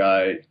example, if a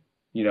guy,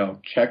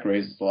 check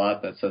raises a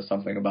lot, that says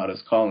something about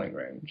his calling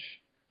range.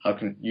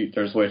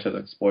 There's a way to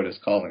exploit his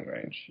calling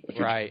range if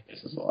he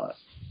raises a lot.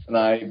 And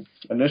I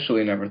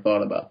initially never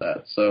thought about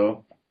that.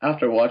 So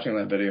after watching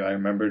that video, I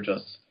remember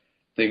just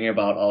thinking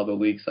about all the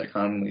leaks I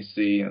commonly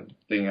see and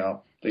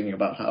thinking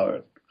about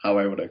how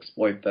I would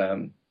exploit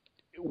them.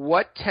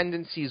 What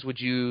tendencies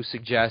would you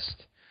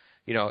suggest?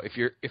 If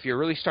you're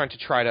really starting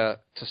to try to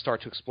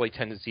start to exploit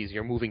tendencies,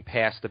 you're moving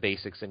past the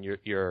basics, and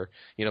you're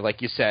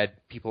like you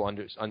said, people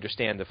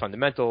understand the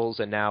fundamentals,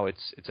 and now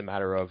it's a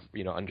matter of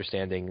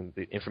understanding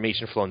the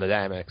information flow and the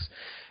dynamics.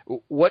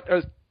 What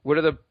are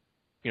the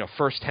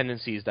first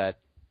tendencies that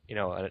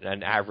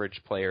an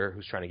average player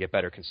who's trying to get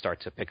better can start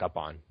to pick up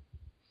on,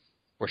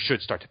 or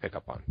should start to pick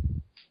up on?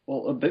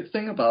 Well, a big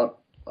thing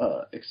about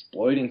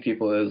exploiting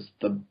people is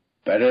the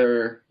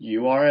better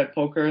you are at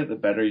poker, the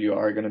better you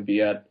are going to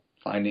be at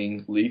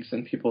finding leaks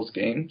in people's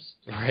games.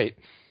 Right.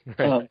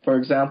 For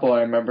example,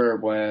 I remember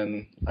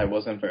when I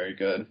wasn't very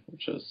good,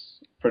 which is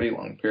a pretty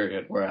long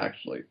period where I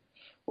actually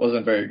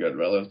wasn't very good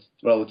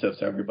relative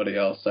to everybody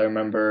else. I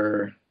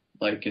remember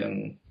like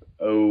in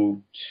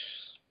 02,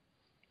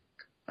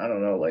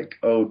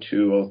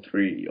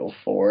 03,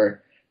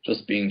 04,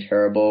 just being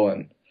terrible,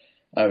 and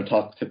I would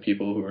talk to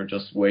people who were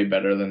just way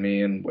better than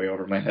me and way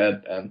over my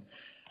head, and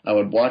I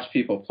would watch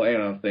people play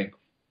and I would think,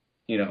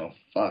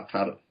 fuck,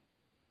 how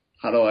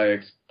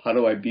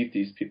do I beat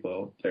these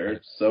people? They're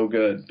so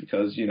good,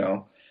 because,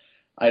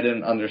 I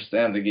didn't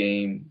understand the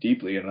game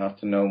deeply enough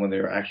to know when they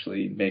were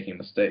actually making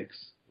mistakes.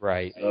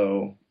 Right.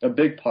 So a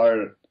big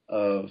part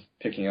of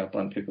picking up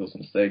on people's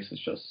mistakes is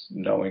just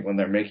knowing when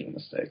they're making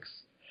mistakes.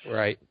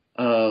 Right.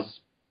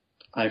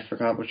 I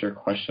forgot what your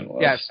question was.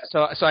 Yes.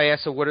 So I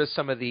asked, so what are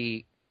some of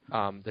the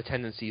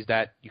tendencies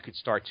that you could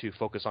start to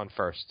focus on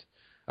first?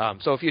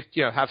 So if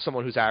you have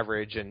someone who's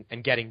average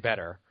and getting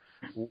better,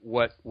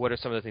 what are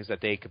some of the things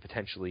that they could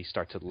potentially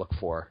start to look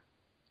for,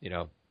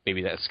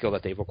 maybe that skill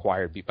that they've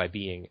acquired by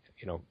being,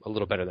 a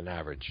little better than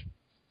average?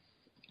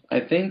 I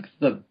think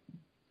the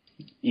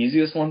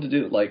easiest one to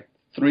do, like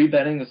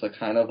 3-betting is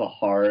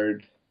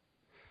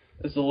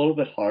it's a little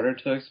bit harder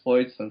to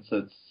exploit since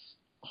it's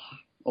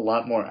a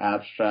lot more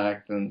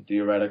abstract and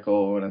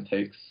theoretical, and it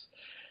takes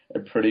a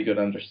pretty good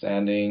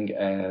understanding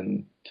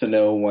and to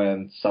know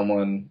when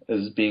someone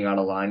is being out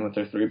of line with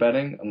their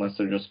 3-betting, unless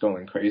they're just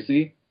going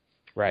crazy.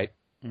 Right.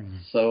 Mm-hmm.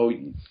 So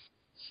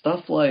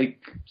stuff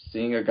like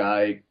seeing a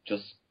guy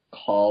just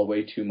call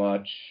way too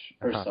much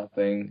or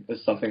something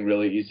is something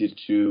really easy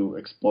to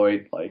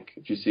exploit. Like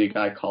if you see a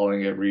guy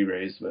calling a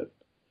re-raise with,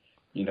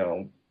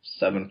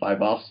 7-5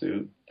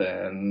 offsuit,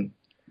 then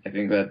I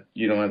think that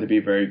you don't have to be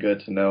very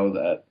good to know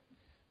that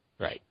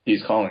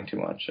he's calling too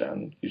much,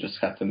 and you just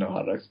have to know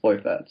how to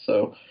exploit that.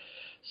 So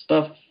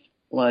stuff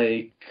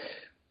like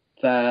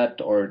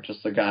that, or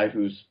just a guy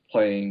who's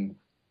playing,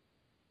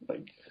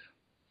 like,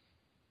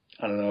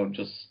 I don't know,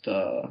 just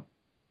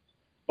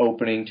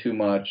opening too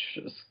much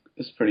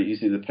is pretty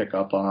easy to pick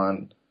up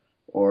on.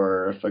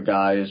 Or if a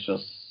guy is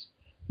just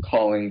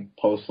calling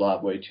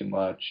post-flop way too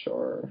much,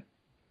 or...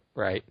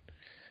 Right.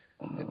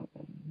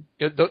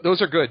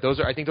 Those are good.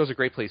 I think those are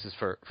great places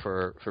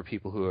for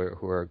people who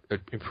are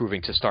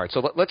improving to start.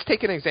 So let's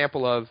take an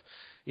example of,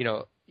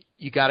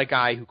 you got a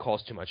guy who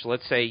calls too much.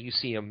 Let's say you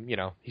see him,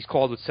 he's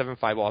called with 7-5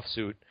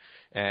 offsuit,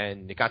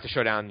 and it got to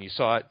showdown, and you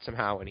saw it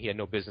somehow, and he had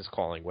no business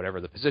calling, whatever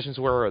the positions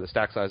were or the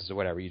stack sizes or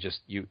whatever.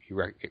 You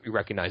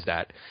recognize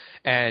that,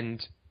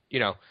 and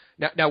now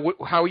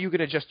how are you going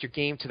to adjust your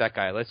game to that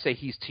guy? Let's say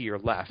he's to your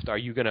left. Are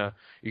you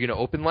you're gonna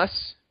open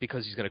less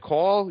because he's going to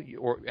call,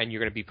 and you're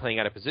going to be playing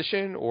out of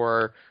position,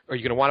 or are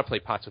you going to want to play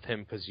pots with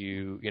him because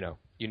you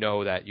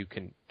know that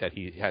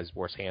he has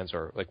worse hands,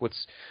 or like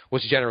what's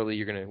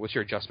generally what's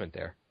your adjustment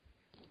there?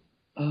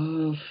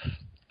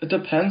 It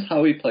depends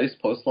how he plays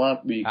post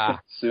flop. We can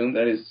assume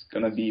that he's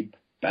going to be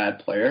bad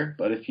player,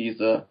 but if he's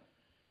the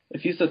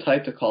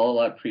type to call a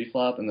lot pre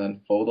flop and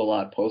then fold a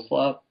lot post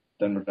flop,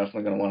 then we're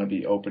definitely going to want to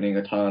be opening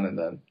a ton and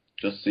then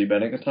just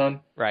c-betting a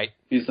ton. Right.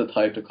 He's the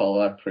type to call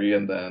that pre,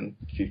 and then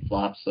if he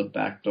flops a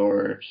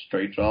backdoor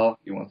straight draw,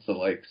 he wants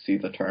to see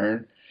the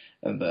turn,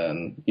 and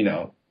then,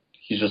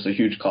 he's just a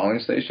huge calling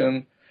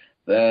station,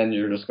 then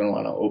you're just going to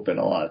want to open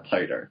a lot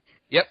tighter.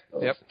 Yep,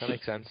 that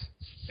makes sense.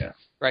 Yeah.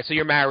 Right, so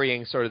you're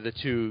marrying sort of the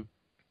two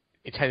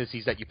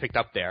tendencies that you picked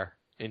up there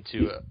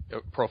into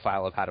a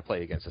profile of how to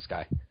play against this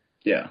guy.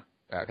 Yeah.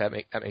 That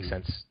makes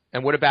sense.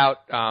 And what about...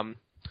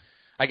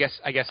 I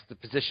guess the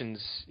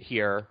positions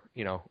here,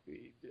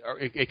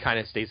 it kind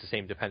of stays the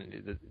same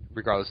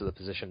regardless of the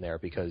position there,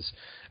 because,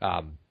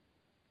 I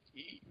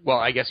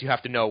guess you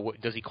have to know,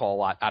 does he call a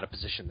lot out of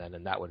position then,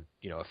 and that would,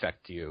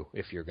 affect you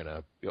if you're going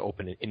to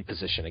open in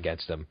position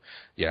against him.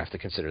 You have to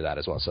consider that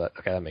as well. So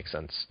that makes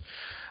sense.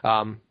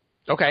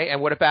 Okay, and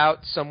what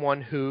about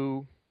someone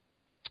who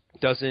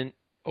doesn't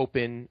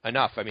open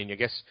enough? I mean, I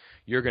guess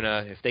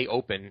if they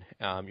open,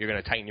 you're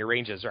gonna tighten your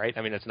ranges, right?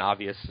 I mean, that's an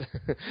obvious,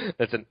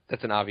 that's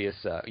an obvious.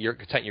 You're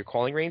tighten your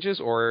calling ranges,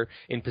 or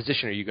in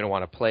position, are you going to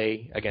want to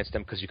play against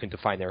them because you can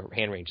define their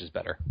hand ranges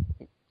better?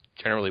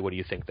 Generally, what do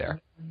you think there?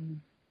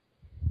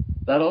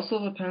 That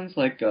also depends.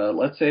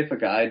 Let's say if a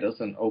guy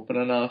doesn't open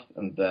enough,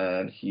 and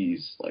then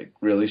he's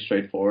really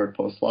straightforward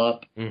post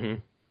flop,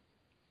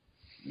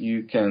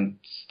 you can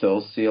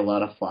still see a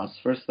lot of flops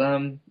versus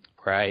them.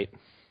 Right.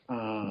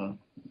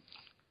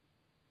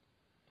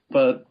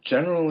 But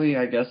generally,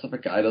 I guess if a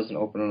guy doesn't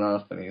open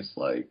enough and he's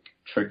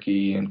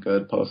tricky and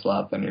good post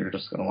flop, then you're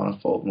just going to want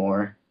to fold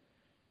more,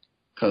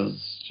 because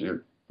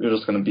you're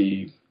just going to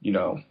be,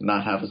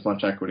 not have as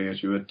much equity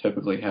as you would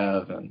typically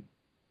have, and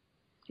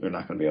you're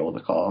not going to be able to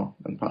call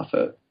and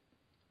profit.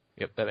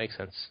 Yep, that makes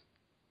sense.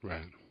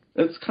 Right.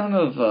 It's kind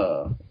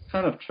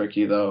of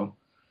tricky though.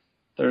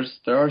 There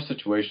are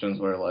situations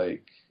where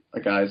a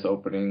guy's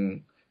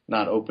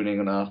not opening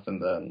enough, and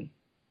then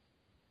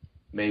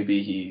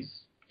maybe he's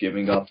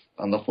giving up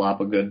on the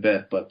flop a good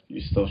bit, but you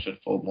still should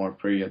fold more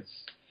pre. It's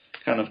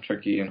kind of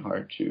tricky and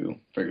hard to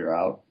figure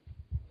out.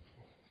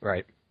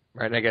 Right.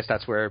 And I guess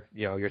that's where,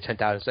 your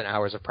 10,000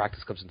 hours of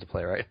practice comes into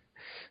play, right?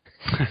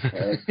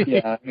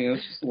 Yeah, I mean,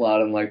 it's just a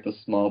lot in the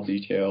small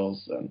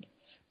details and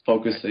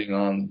focusing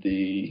on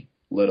the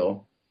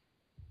little.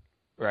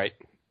 Right.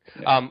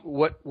 Yeah.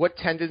 What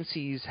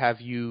tendencies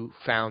have you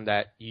found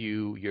that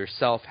you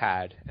yourself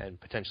had and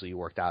potentially you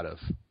worked out of?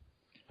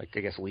 I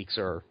guess leaks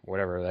or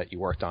whatever that you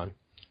worked on.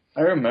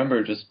 I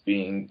remember just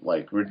being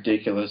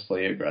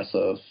ridiculously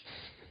aggressive.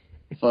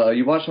 If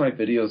you watch my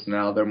videos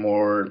now, they're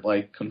more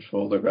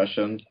controlled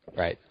aggression.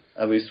 Right.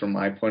 At least from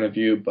my point of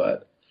view,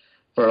 but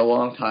for a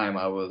long time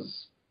I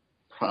was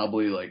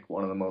probably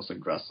one of the most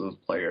aggressive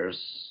players,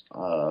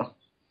 one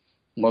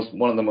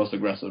of the most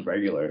aggressive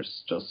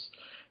regulars, just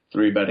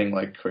 3-betting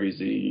like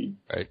crazy,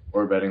 right,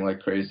 4-betting like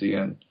crazy,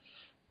 and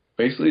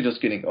basically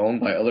just getting owned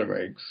by other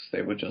rigs.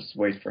 They would just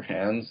wait for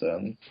hands,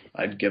 and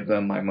I'd give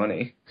them my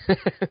money.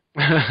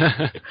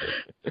 That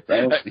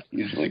was the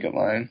huge League of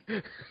Mine.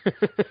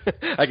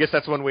 I guess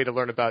that's one way to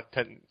learn about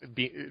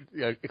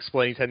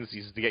exploiting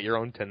tendencies, is to get your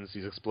own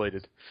tendencies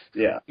exploited.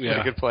 Yeah.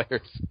 By good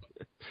players.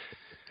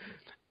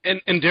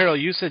 And Daryl,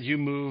 you said you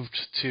moved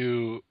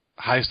to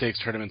high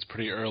stakes tournaments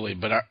pretty early,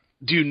 but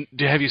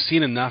have you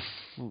seen enough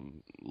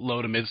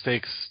low to mid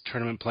stakes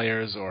tournament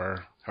players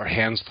or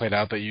hands played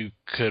out that you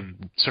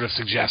could sort of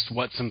suggest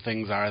what some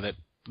things are that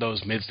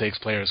those mid stakes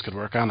players could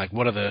work on? Like,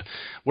 what are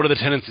the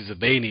tendencies that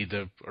they need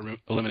to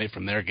eliminate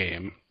from their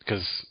game?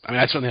 Because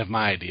I certainly have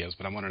my ideas,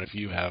 but I'm wondering if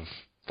you have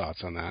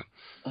thoughts on that.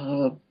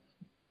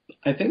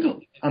 I think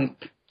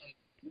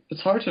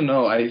it's hard to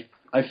know. I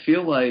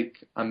feel like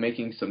I'm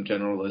making some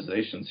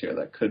generalizations here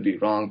that could be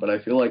wrong, but I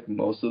feel like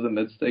most of the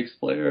mid stakes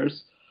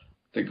players,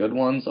 the good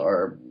ones,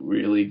 are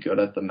really good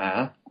at the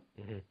math.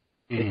 Mm-hmm.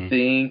 I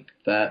think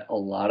that a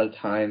lot of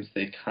times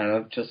they kind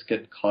of just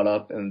get caught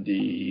up in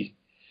the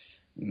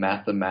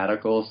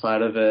mathematical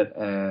side of it,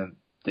 and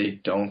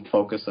they don't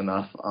focus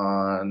enough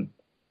on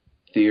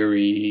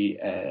theory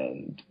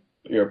and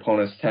your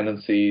opponent's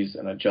tendencies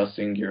and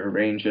adjusting your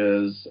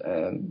ranges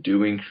and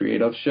doing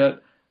creative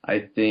shit.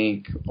 I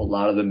think a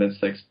lot of the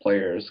mid-stakes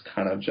players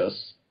kind of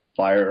just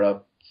fire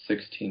up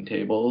 16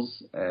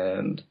 tables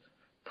and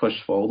push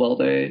fold all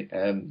day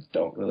and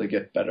don't really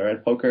get better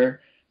at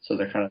poker. So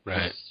they're kind of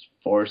just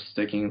forced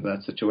sticking in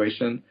that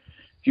situation.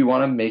 If you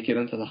want to make it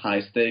into the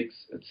high stakes,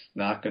 it's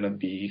not going to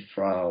be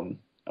from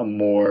a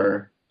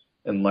more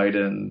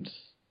enlightened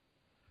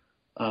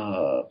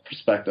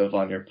perspective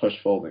on your push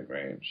folding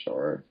range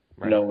or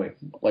knowing,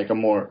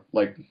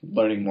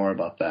 learning more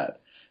about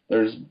that.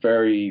 There's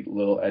very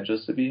little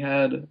edges to be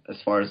had, as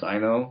far as I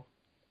know.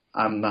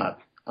 I'm not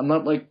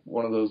like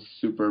one of those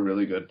super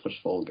really good push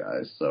fold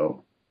guys,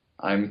 so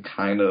I'm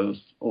kind of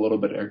a little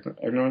bit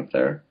ignorant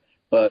there.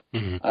 But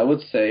I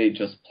would say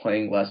just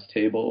playing less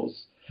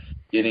tables,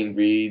 getting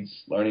reads,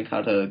 learning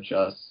how to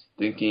adjust,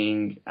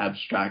 thinking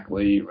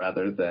abstractly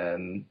rather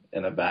than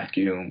in a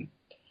vacuum,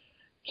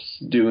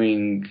 just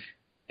doing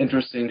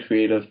interesting,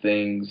 creative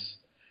things.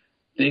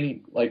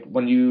 Like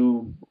when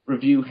you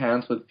review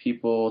hands with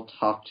people,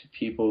 talk to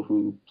people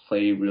who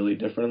play really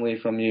differently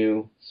from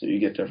you, so you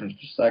get different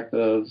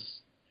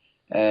perspectives,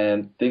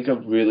 and think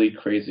of really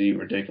crazy,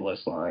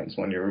 ridiculous lines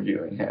when you're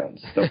reviewing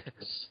hands. Don't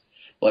just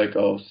like,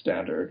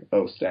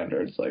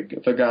 standards. Like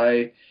if a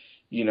guy,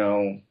 I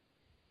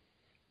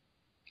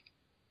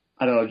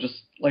don't know,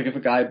 just like if a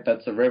guy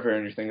bets a river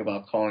and you're thinking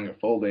about calling or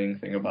folding,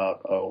 think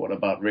about, what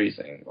about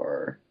raising?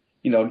 Or,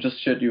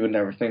 just shit you would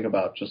never think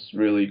about, just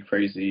really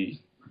crazy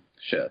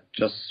shit.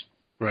 Just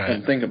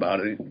and think about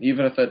it.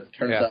 Even if it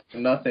turns out to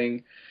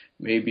nothing,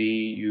 maybe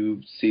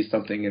you see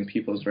something in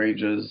people's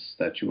ranges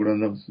that you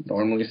wouldn't have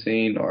normally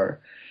seen,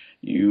 or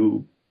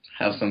you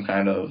have some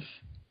kind of,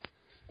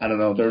 I don't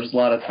know, there's a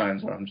lot of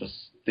times where I'm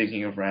just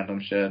thinking of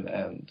random shit,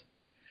 and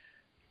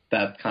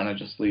that kind of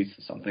just leads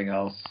to something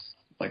else,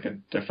 like a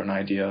different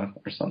idea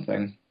or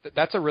something.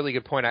 That's a really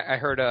good point. I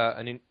heard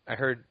an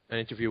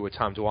interview with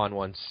Tom Dwan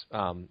once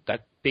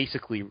that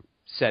basically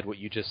said what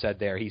you just said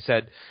there. He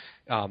said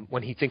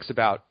when he thinks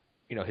about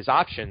his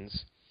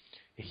options,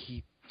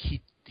 he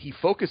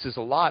focuses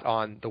a lot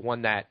on the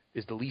one that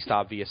is the least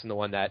obvious and the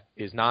one that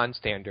is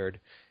non-standard,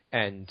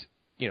 and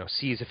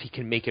sees if he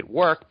can make it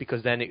work,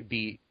 because then it would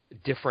be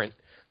different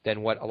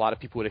than what a lot of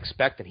people would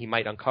expect, and he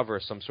might uncover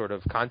some sort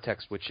of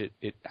context which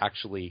it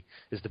actually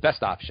is the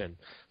best option.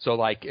 So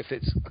like if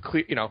it's a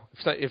clear,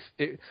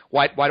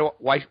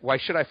 why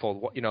should I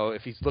fold?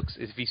 If he's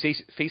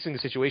facing a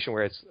situation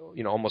where it's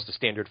almost a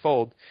standard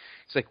fold,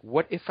 it's like,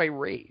 what if I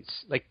raise?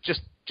 Like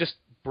just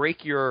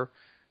break your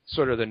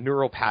sort of the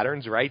neural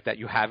patterns, right, that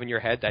you have in your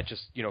head that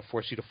just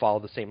force you to follow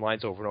the same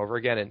lines over and over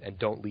again and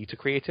don't lead to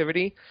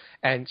creativity,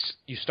 and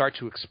you start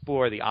to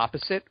explore the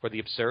opposite or the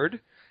absurd,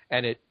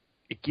 and it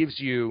gives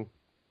you,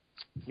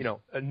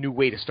 a new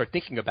way to start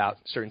thinking about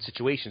certain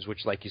situations,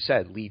 which, like you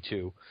said, lead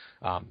to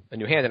a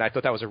new hand. And I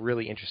thought that was a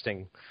really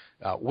interesting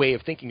way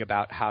of thinking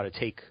about how to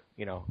take,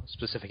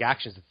 specific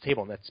actions at the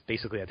table. And that's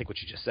basically, I think, what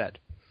you just said.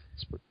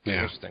 It's pretty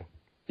interesting.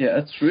 Yeah,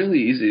 it's really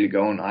easy to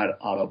go on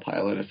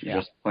autopilot if you're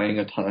just playing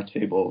a ton of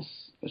tables.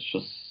 It's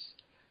just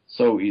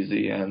so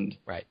easy, and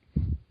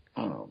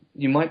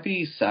you might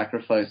be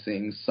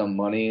sacrificing some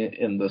money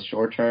in the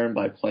short term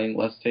by playing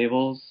less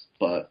tables,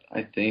 but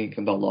I think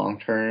in the long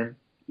term,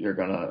 you're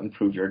going to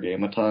improve your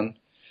game a ton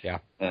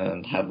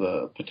and have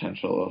the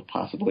potential of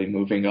possibly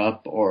moving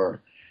up,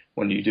 or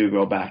when you do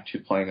go back to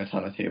playing a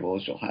ton of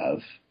tables, you'll have,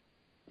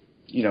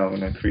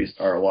 an increased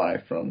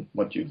ROI from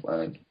what you've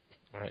learned.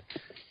 Right.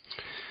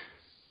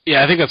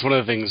 Yeah, I think that's one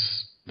of the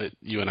things that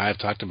you and I have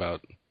talked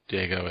about,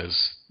 Diego,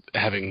 is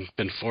having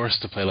been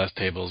forced to play less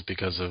tables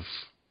because of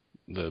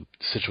the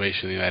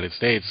situation in the United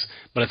States,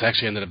 but it's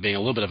actually ended up being a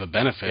little bit of a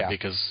benefit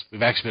because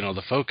we've actually been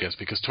able to focus.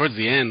 Because towards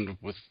the end,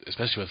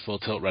 especially with Full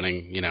Tilt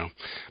running,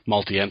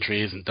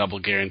 multi-entries and double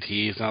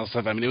guarantees and all that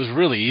stuff, I mean, it was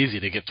really easy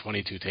to get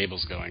 22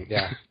 tables going.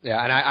 Yeah,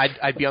 and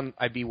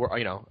I'd be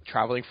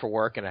traveling for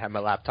work, and I had my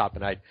laptop,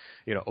 and I'd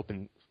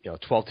open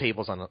 12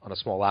 tables on a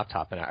small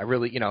laptop, and I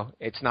really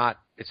it's not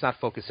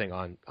focusing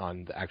on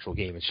the actual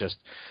game. It's just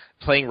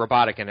playing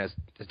robotic, and as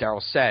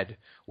Daryl said,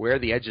 where are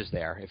the edges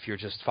there? If you're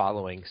just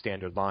following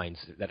standard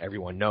lines that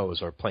everyone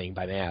knows or playing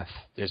by math,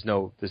 there's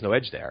no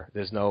edge there.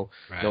 There's no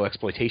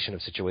exploitation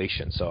of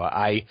situations. So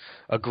I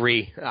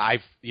agree.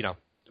 I've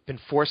been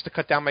forced to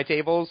cut down my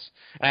tables.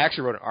 I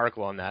actually wrote an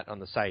article on that on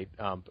the site.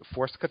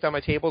 Forced to cut down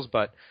my tables,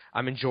 but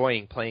I'm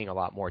enjoying playing a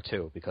lot more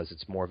too because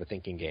it's more of a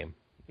thinking game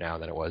now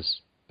than it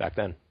was back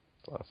then.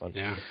 It's a lot of fun.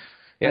 Yeah.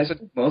 I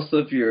think most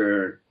of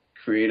your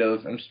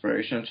creative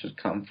inspiration should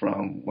come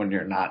from when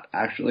you're not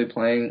actually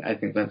playing. I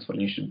think that's when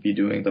you should be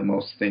doing the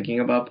most thinking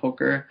about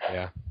poker.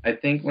 Yeah. I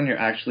think when you're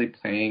actually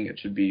playing, it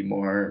should be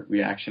more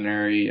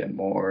reactionary and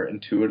more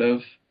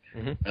intuitive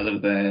rather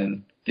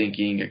than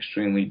thinking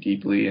extremely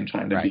deeply and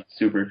trying to be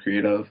super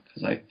creative,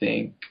 because I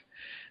think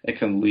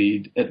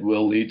it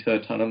will lead to a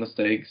ton of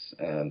mistakes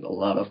and a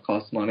lot of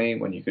cost money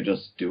when you could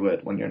just do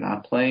it when you're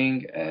not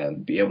playing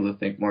and be able to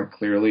think more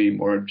clearly,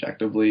 more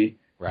objectively.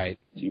 Right.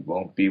 You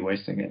won't be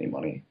wasting any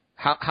money.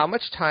 How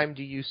much time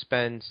do you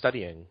spend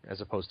studying as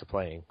opposed to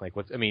playing? Like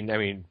what? I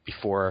mean,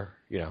 before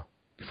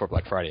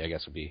Black Friday, I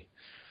guess would be.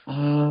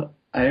 I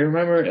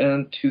remember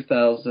in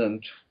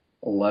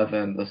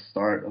 2011, the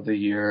start of the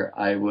year,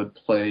 I would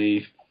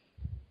play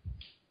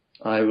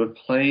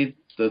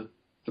the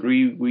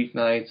 3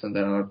 weeknights, and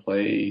then I would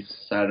play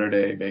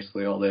Saturday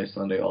basically all day,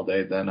 Sunday all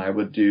day. Then I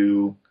would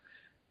do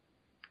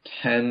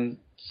 7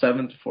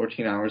 to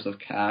 14 hours of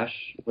cash,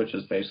 which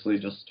is basically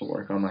just to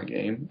work on my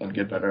game and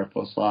get better at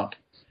post-flop.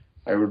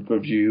 I would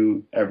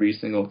review every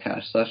single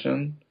cash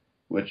session,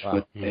 which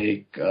would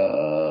take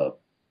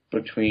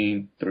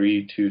between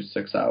 3 to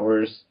 6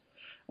 hours.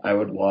 I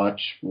would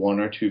watch 1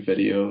 or 2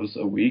 videos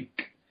a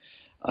week.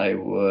 I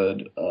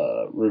would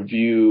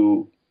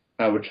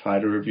try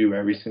to review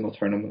every single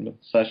tournament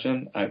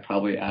session. I'd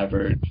probably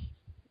average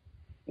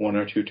 1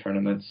 or 2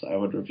 tournaments I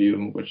would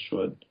review,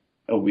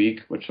 a week,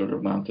 which would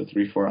amount to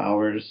 3-4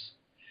 hours.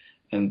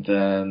 And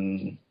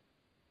then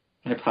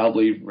I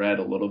probably read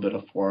a little bit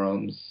of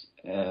forums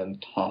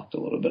and talked a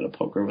little bit of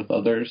poker with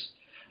others.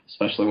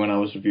 Especially when I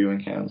was reviewing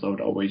hands, I would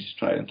always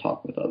try and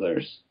talk with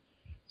others.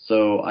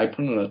 So I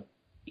put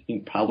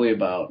in probably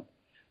about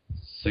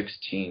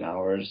 16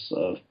 hours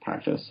of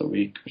practice a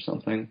week or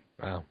something.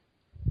 Wow.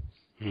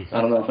 I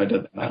don't know if I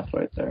did the math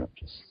right there. I'm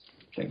just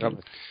thinking.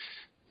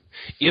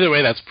 Either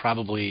way, that's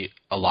probably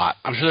a lot.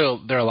 I'm sure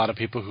there are a lot of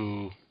people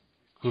who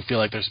feel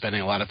like they're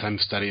spending a lot of time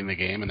studying the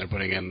game and they're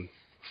putting in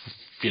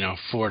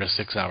 4 to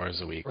 6 hours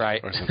a week,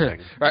 or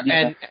something. Right,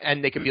 yeah.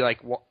 And they could be like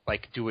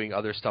doing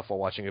other stuff while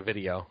watching a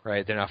video,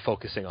 right? They're not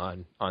focusing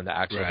on the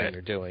actual thing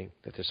they're doing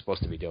that they're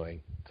supposed to be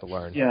doing to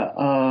learn.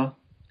 Yeah,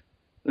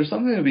 there's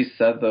something to be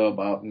said though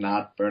about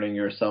not burning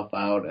yourself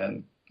out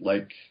and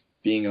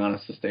being on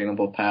a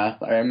sustainable path.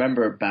 I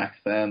remember back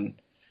then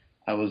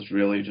I was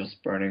really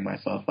just burning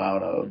myself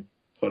out. I would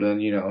put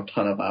in a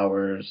ton of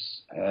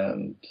hours,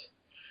 and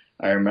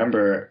I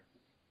remember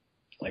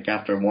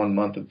after 1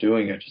 month of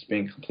doing it, just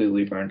being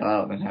completely burned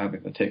out and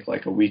having to take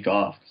a week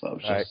off because I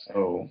was just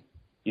so,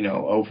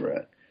 over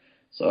it.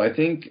 So I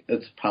think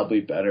it's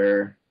probably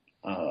better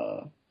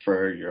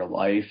for your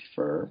life,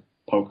 for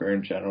poker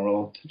in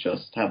general, to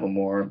just have a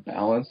more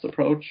balanced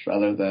approach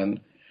rather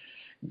than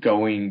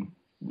going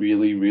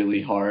really,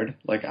 really hard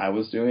like I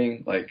was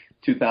doing.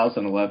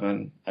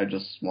 2011, I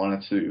just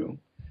wanted to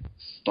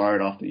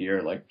start off the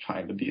year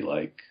trying to be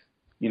the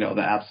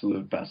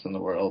absolute best in the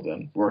world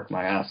and work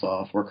my ass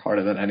off, work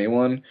harder than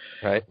anyone.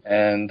 Right.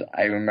 And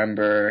I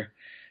remember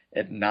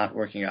it not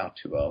working out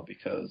too well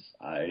because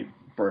I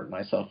burnt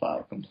myself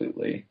out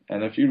completely.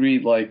 And if you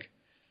read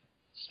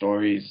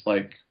stories,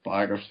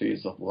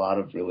 biographies of a lot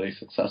of really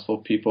successful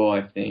people,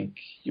 I think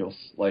you'll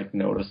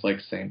notice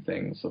same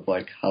things of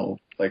how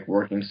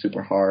working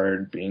super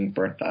hard, being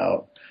burnt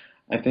out.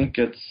 I think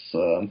it's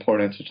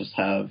important to just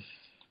have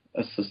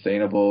a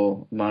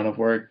sustainable amount of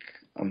work,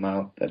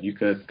 amount that you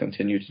could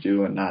continue to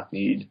do and not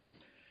need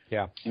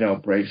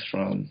breaks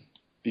from,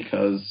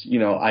 because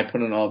I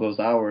put in all those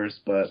hours,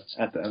 but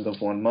at the end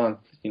of 1 month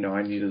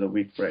I needed a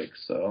week break.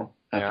 So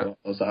after all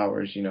those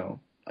hours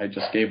I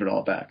just gave it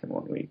all back in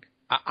 1 week.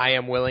 I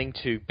am willing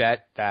to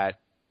bet that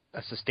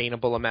a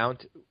sustainable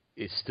amount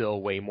is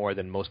still way more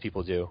than most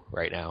people do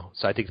right now.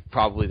 So I think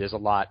probably there's a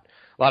lot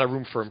of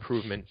room for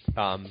improvement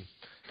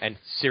and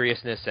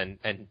seriousness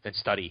and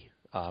study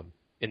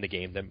in the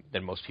game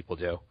than most people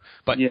do.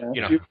 But if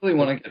you really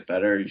want to get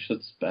better, you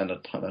should spend a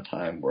ton of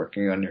time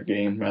working on your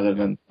game rather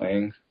than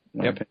playing,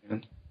 in my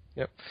opinion.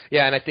 Yep.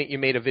 Yeah, and I think you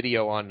made a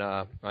video on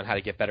how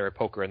to get better at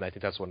poker, and I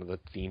think that's one of the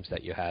themes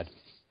that you had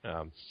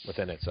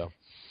within it. So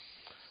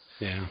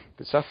yeah,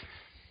 good stuff.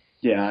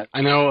 Yeah,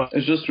 I know.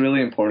 It's just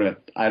really important.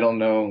 I don't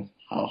know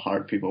how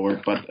hard people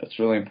work, but it's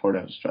really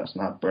important to stress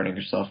not burning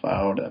yourself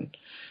out and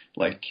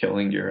like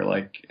killing your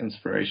like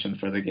inspiration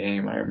for the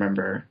game. I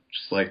remember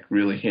just like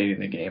really hating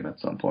the game at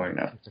some point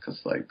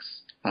because like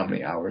how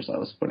many hours I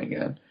was putting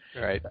in.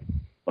 Right.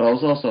 But I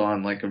was also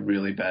on like a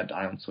really bad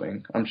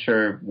downswing. I'm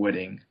sure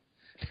winning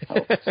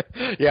helps.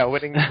 Yeah,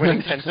 winning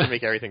tends to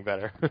make everything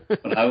better.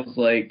 But I was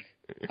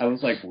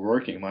like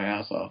working my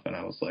ass off, and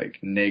I was like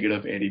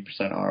negative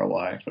 80%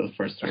 ROI for the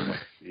first 3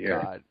 months of the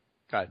year.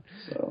 God.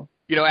 So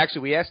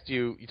Actually, we asked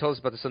you told us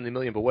about the Sunday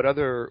Million, but what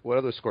other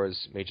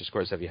scores, major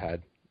scores, have you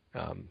had?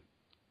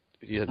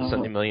 You had the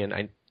Sunday Million.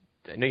 I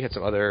know you had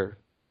some other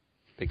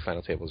big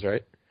final tables,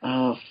 right?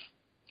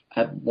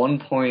 At one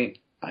point,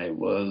 I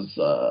was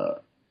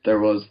there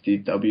was the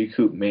W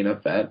Coop main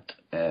event,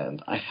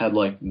 and I had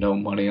like no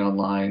money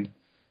online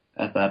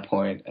at that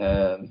point,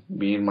 and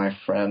me and my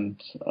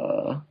friend,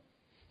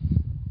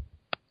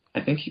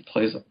 I think he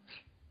plays.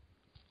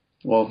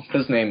 Well,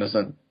 his name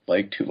isn't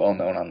like too well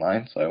known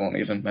online, so I won't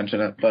even mention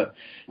it. But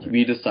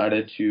we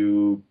decided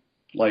to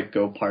like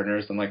go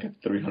partners in like a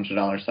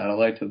 $300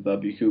 satellite to the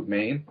W Coop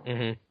main.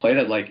 Mm-hmm. Played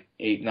at like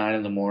 8-9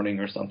 in the morning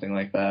or something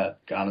like that.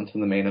 Got into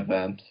the main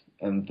event,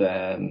 and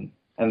then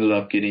ended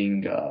up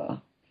getting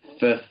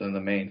 5th in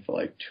the main for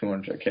like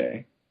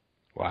 $200K.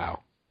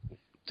 Wow.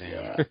 Damn.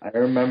 Yeah, I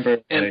remember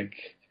like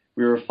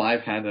we were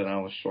 5-handed and I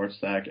was short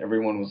stack.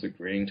 Everyone was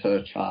agreeing to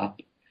the chop,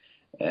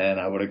 and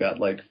I would have got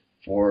like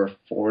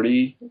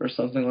 440 or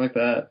something like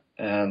that.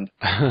 And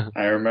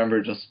I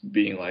remember just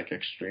being like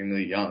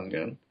extremely young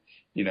and,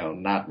 you know,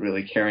 not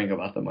really caring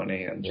about the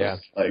money and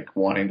just like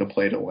wanting to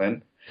play to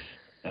win.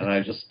 And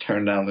I just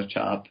turned down the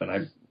chop, and I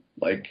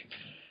like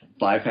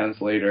 5 hands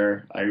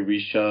later I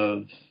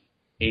reshoved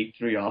 8-3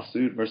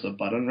 offsuit versus a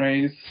button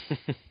raise,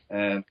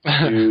 and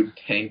dude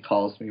tank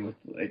calls me with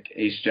like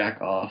ace jack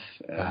off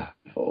and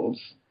folds.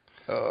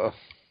 Oh.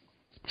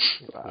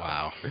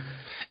 Wow.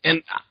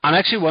 And I'm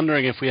actually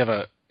wondering if we have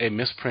a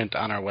misprint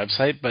on our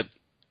website, but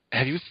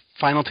have you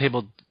final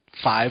tabled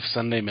 5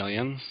 Sunday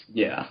Millions?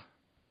 Yeah.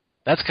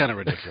 That's kind of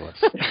ridiculous.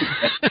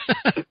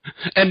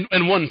 and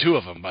won 2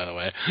 of them, by the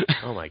way.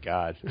 Oh my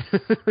God.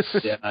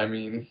 Yeah, I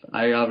mean,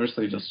 I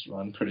obviously just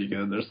run pretty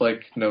good. There's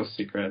like no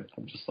secret.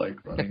 I'm just like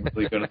running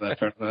really good at that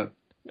tournament.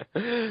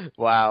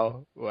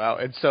 Wow.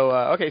 And so,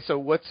 okay, so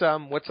what's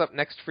up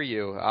next for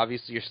you?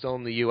 Obviously, you're still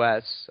in the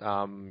U.S.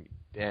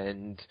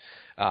 And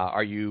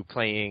are you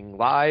playing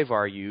live? What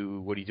are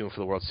you doing for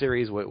the World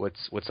Series?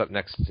 What's up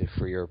next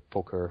for your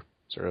poker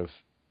sort of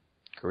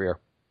career?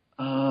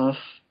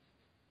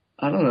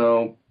 I don't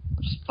know.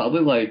 Just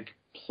probably like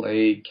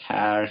play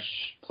cash,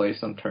 play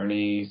some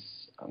tourneys.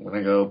 I'm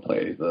gonna go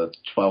play the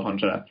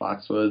 1200 at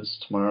Foxwoods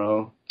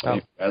tomorrow. Oh.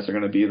 You guys are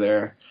gonna be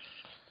there.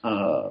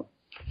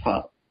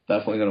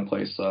 Definitely gonna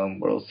play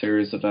some World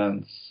Series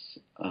events.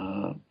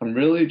 I'm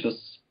really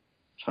just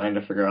trying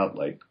to figure out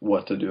like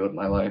what to do with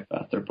my life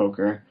after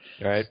poker.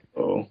 Right.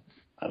 So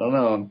I don't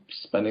know. I'm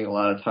spending a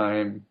lot of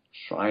time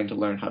trying to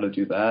learn how to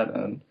do that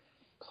and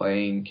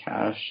playing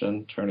cash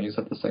and tourneys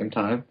at the same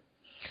time.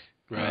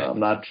 Right. I'm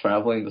not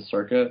traveling the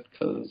circuit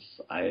because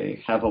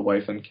I have a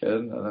wife and kid,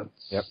 and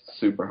it's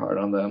super hard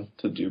on them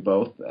to do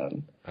both.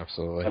 And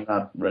absolutely, I'm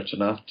not rich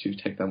enough to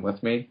take them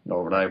with me,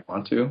 nor would I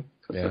want to.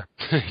 Yeah.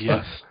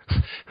 Yes.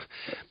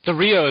 The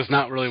Rio is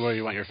not really where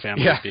you want your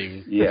family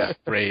being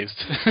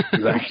raised.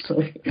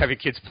 Exactly. Have your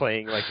kids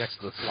playing like next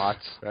to the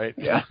slots, right?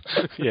 Yeah.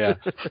 Yeah.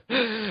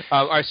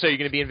 All right, so you're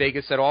going to be in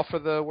Vegas at all for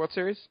the World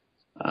Series?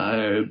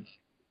 I'm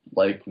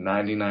like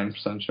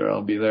 99% sure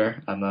I'll be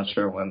there. I'm not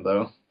sure when,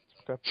 though.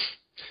 Okay.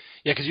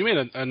 Yeah, because you made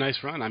a nice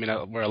run. I mean,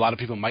 where a lot of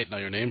people might know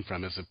your name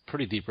from is a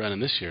pretty deep run in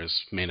this year's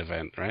main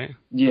event, right?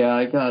 Yeah,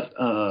 I got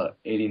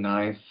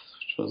 89th,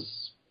 which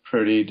was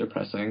pretty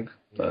depressing,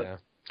 but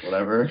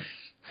whatever.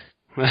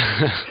 Well,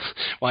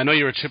 I know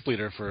you were chip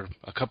leader for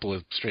a couple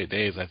of straight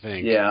days, I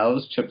think. Yeah, I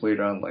was chip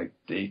leader on like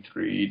day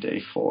 3,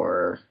 day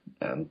 4,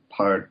 and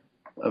part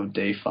of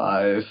day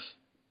 5,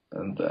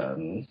 and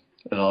then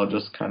it all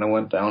just kind of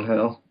went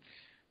downhill.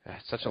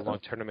 It's such a long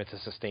tournament to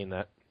sustain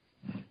that.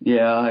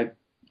 Yeah,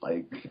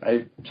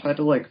 I tried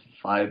to like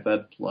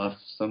 5-bet bluff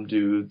some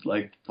dude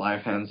like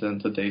 5 hands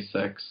into day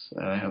 6,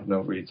 and I have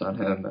no reads on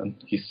him, and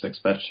he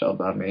 6-bet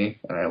shoved on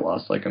me, and I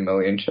lost like 1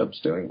 million chips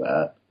doing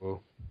that.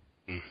 Whoa.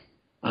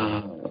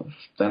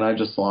 Then I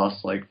just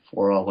lost like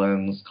 4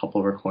 all-ins,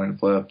 couple of coin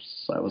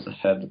flips. I was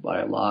ahead by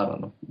a lot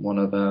on one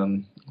of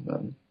them,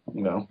 and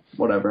then,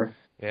 whatever.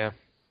 Yeah.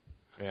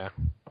 Yeah,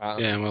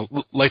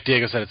 well, like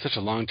Diego said, it's such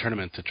a long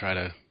tournament to try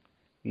to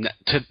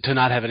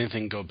not have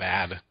anything go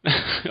bad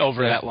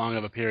over that long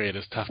of a period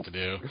is tough to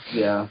do.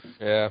 Yeah.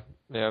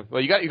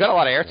 Well, you got a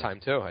lot of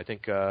airtime too. I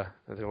think a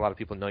lot of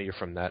people know you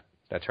from that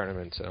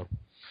tournament. So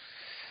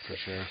for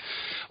sure.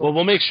 Well,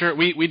 we'll make sure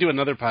we do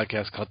another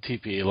podcast called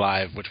TPE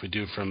Live, which we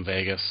do from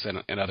Vegas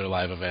and other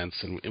live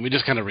events, and we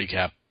just kind of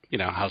recap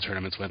how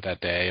tournaments went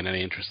that day and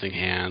any interesting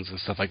hands and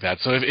stuff like that.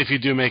 So if you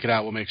do make it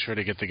out, we'll make sure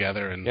to get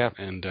together and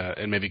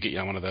maybe get you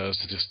on one of those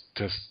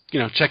to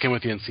check in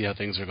with you and see how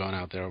things are going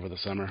out there over the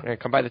summer. Yeah,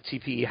 come by the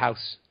TPE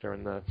house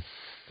during the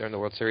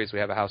World Series. We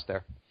have a house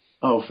there.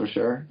 Oh, for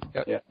sure.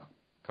 Yep. Yeah.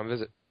 Come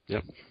visit.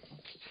 Yep.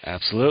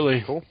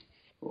 Absolutely. Cool.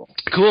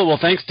 Cool. Well,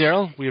 thanks,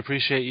 Daryl. We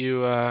appreciate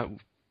you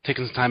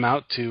taking some time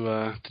out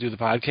to do the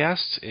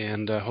podcast,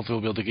 and hopefully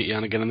we'll be able to get you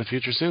on again in the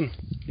future soon.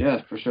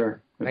 Yeah, for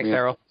sure. Thanks,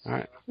 Daryl. All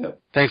right. Yep.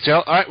 Thanks,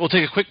 Daryl. All right, we'll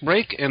take a quick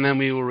break, and then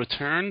we will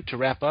return to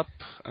wrap up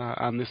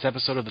on this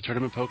episode of the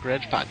Tournament Poker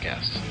Edge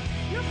podcast.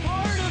 You're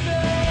part of it.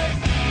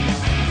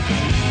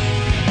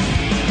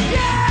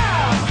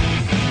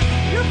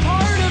 Yeah! You're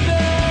part of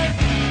it.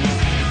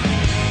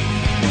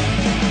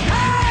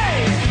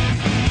 Hey!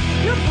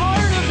 You're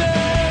part of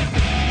it.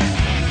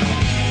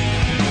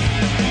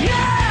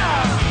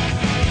 Yeah!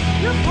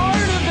 You're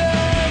part of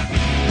it.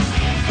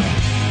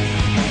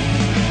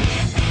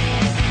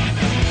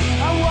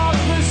 I walk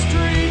the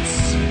streets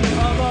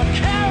of a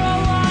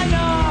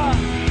Carolina,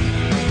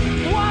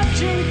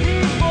 watching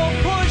people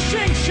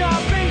pushing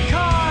shopping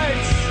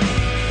carts.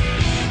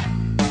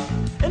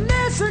 And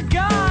there's a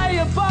guy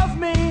above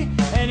me,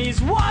 and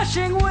he's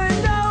washing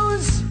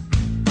windows,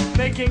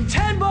 making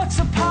 $10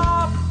 a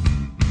pop.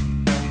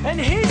 And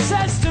he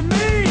says to me,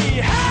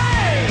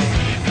 hey,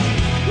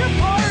 you're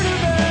part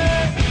of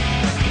it.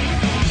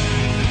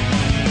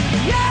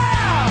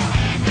 Yeah,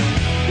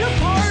 you're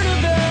part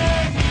of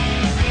it.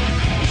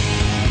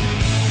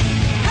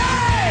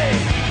 Hey,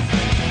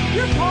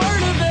 you're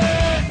part of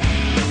it.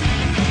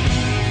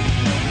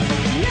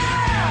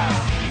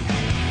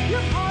 Yeah,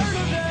 you're part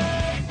of it.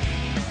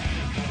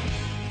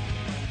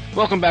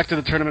 Welcome back to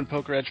the Tournament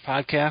Poker Edge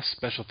podcast.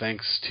 Special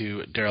thanks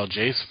to Daryl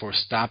Jace for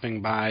stopping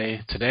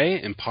by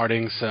today,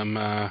 imparting some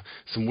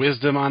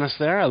wisdom on us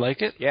there. I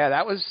like it. Yeah,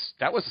 that was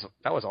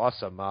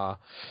awesome.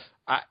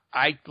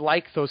 I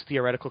like those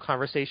theoretical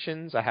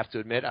conversations. I have to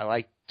admit, I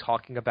like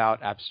talking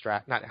about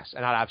abstract, not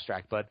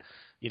abstract, but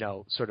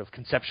sort of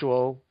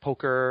conceptual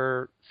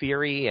poker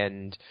theory,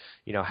 and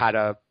how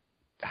to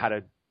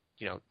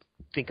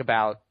think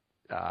about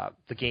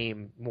the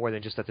game more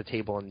than just at the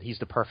table. And he's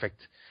the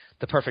perfect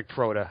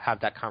pro to have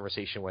that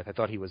conversation with. I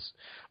thought he was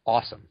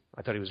awesome.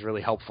 I thought he was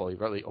really helpful. He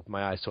really opened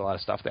my eyes to a lot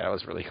of stuff there. It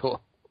was really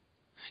cool.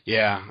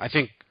 Yeah, I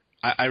think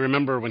I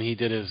remember when he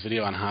did his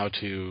video on how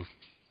to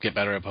get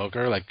better at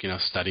poker,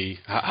 study,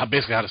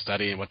 basically how to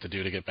study and what to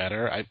do to get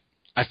better.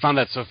 I found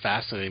that so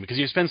fascinating because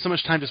you spend so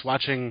much time just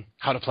watching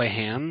how to play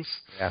hands.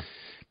 Yeah.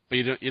 But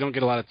you don't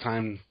get a lot of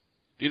time.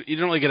 You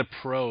don't really get a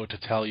pro to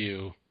tell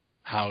you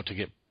how to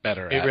get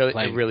better at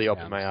playing. It really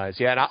opened my eyes.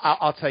 Yeah, and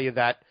I'll tell you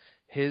that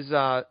his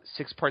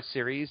 6-part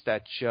series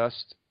that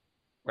just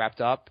wrapped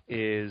up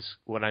is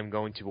what I'm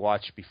going to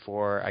watch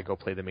before I go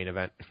play the main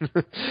event.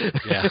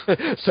 Yeah.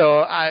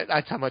 So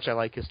that's how much I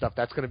like his stuff.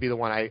 That's going to be the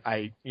one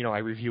I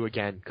review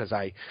again, because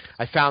I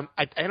found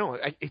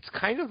it's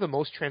kind of the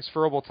most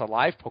transferable to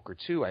live poker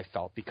too. I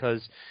felt,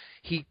 because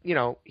he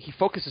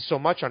focuses so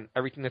much on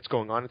everything that's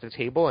going on at the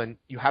table, and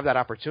you have that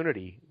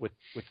opportunity with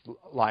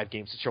live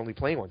games that you're only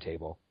playing one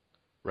table.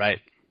 Right.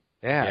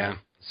 Yeah.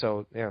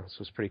 So this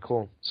was pretty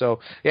cool. So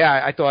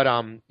yeah, I thought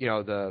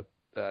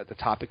the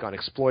topic on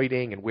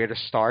exploiting and where to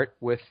start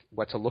with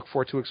what to look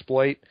for to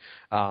exploit,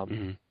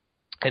 and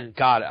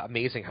God,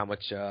 amazing how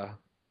much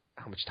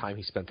time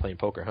he spent playing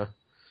poker, huh?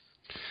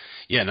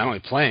 Yeah, not only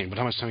playing, but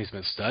how much time he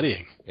spent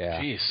studying.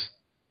 Yeah. Jeez.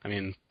 I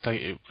mean, what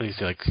do you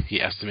say? Like,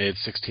 he estimated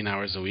 16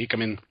 hours a week. I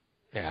mean,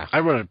 yeah. I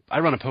run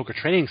a poker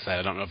training site.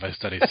 I don't know if I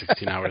study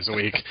 16 hours a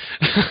week.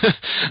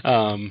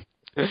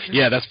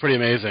 Yeah, that's pretty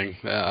amazing.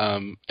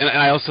 And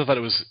I also thought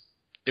it was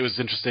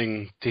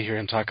interesting to hear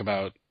him talk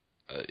about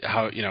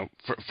how,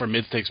 for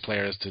mid-stakes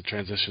players to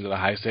transition to the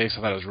high stakes.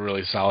 I thought it was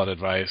really solid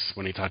advice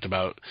when he talked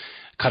about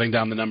cutting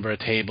down the number of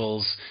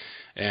tables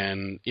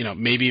and,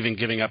 maybe even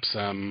giving up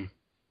some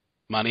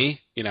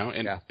money,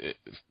 and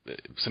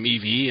some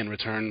EV in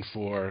return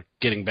for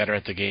getting better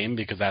at the game,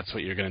 because that's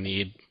what you're going to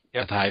need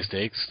at the high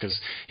stakes.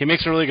 Because he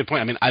makes a really good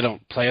point. I mean, I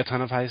don't play a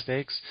ton of high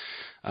stakes,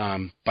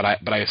 but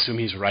I assume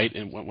he's right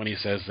when he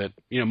says that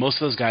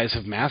most of those guys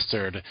have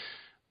mastered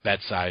bet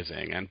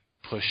sizing and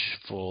push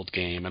fold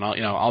game and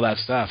all that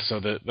stuff. So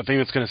the thing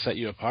that's going to set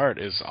you apart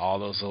is all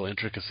those little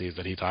intricacies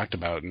that he talked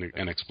about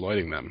and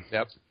exploiting them.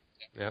 Yep.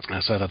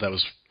 So I thought that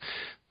was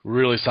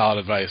really solid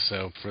advice.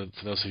 So for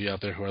those of you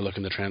out there who are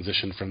looking to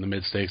transition from the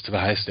mid stakes to the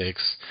high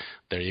stakes,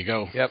 there you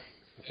go. Yep.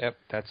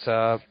 That's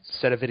a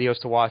set of videos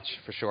to watch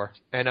for sure.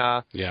 And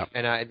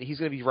he's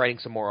going to be writing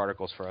some more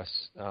articles for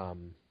us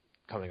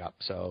coming up.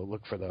 So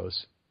look for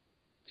those.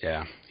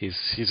 Yeah,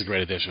 he's a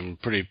great addition.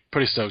 Pretty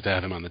stoked to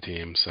have him on the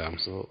team. So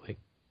absolutely.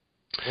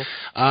 Cool.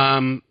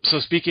 So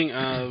speaking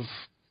of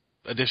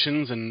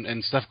additions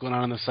and stuff going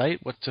on the site,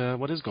 what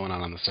is going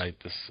on the site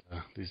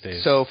these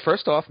days? So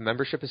first off,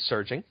 membership is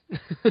surging.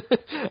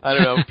 I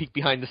don't know, peek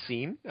behind the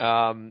scene.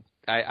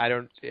 I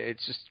don't.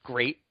 It's just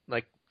great.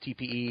 Like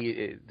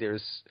TPE,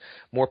 there's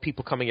more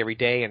people coming every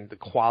day, and the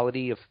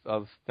quality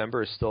of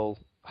members is still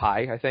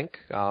high, I think.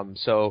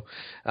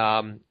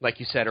 Like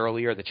you said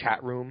earlier, the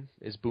chat room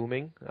is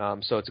booming.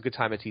 So it's a good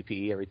time at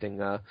TPE.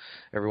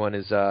 Everyone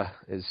is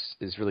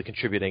really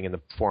contributing, and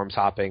the forum's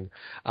hopping.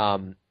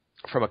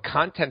 From a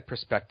content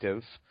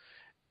perspective,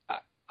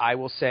 I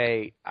will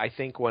say I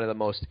think one of the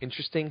most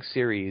interesting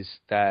series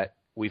that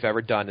we've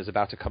ever done is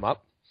about to come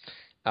up.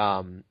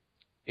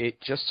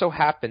 It just so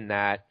happened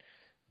that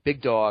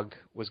Big Dog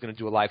was going to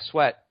do a live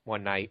sweat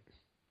one night,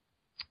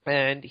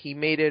 and he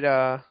made it.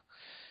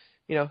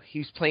 He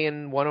was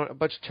playing a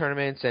bunch of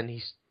tournaments, and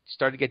he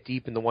started to get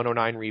deep in the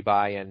 109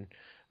 rebuy. And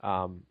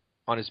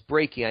on his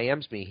break, he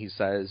IMs me. He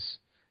says,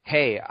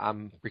 "Hey,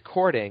 I'm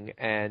recording,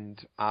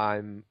 and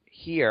I'm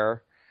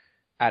here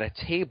at a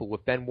table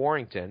with Ben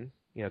Warrington,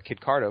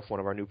 Kid Cardiff, one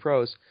of our new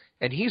pros,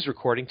 and he's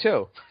recording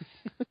too."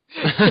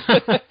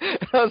 I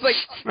was like,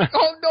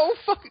 "Oh no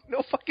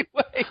fucking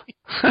way!"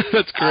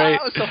 That's great.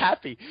 I was so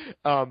happy.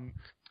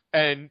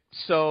 And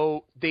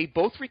so they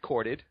both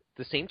recorded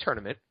the same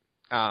tournament,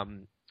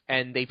 and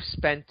they've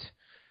spent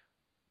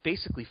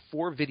basically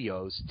 4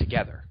 videos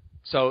together.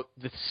 So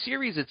the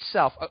series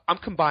itself, I'm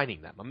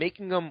combining them. I'm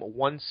making them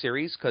one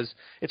series because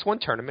it's one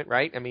tournament,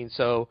 right? I mean,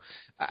 so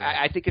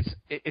I think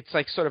it's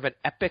like sort of an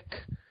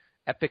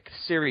epic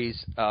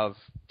series of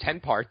 10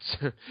 parts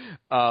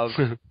of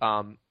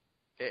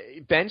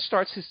Ben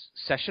starts his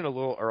session a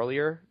little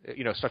earlier,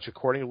 starts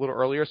recording a little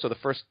earlier. So the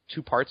first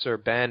 2 parts are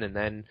Ben, and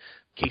then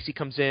Casey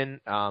comes in,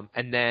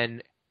 and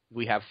then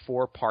we have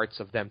 4 parts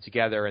of them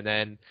together, and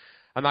then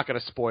I'm not going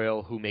to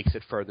spoil who makes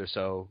it further,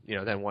 so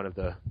then one of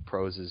the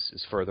pros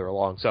is further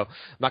along. So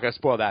I'm not going to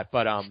spoil that,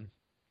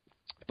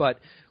 but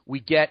we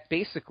get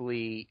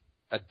basically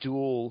a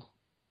dual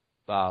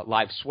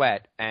live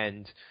sweat,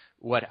 and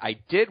what I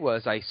did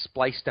was I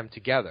spliced them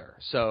together.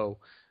 So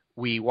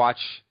we watch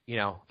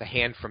the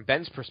hand from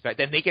Ben's perspective.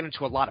 Then they get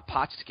into a lot of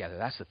pots together.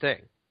 That's the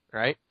thing,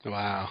 right?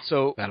 Wow.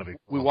 So that'll be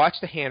cool. We watch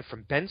the hand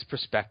from Ben's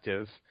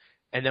perspective,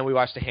 and then we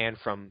watch the hand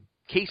from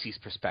Casey's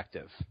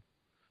perspective.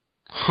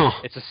 Huh.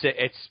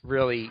 It's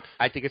really,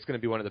 I think it's going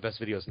to be one of the best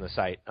videos on the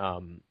site.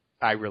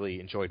 I really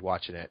enjoyed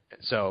watching it.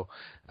 So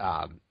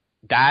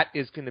that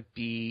is going to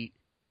be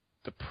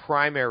the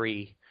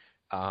primary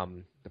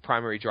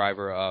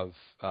driver of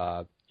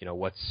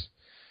what's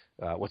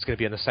going to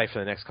be on the site for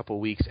the next couple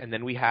of weeks. And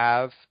then we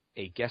have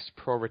a guest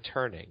pro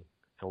returning,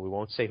 and we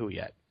won't say who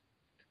yet.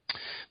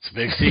 It's a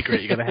big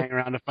secret. You got to hang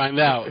around to find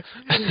out.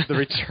 The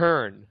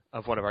return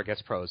of one of our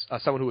guest pros,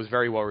 someone who was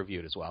very well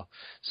reviewed as well.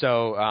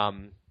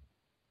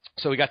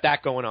 So we got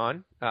that going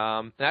on.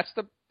 That's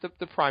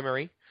the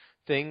primary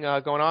thing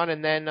going on.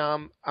 And then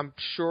I'm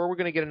sure we're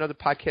going to get another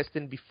podcast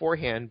in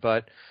beforehand,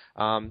 but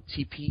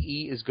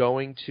TPE is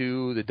going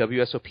to the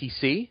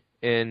WSOPC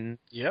in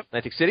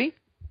Atlantic City.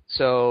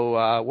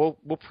 So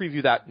we'll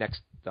preview that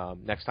next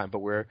time. But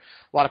we're a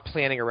lot of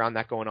planning around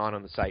that going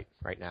on the site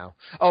right now.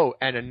 Oh,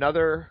 and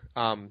another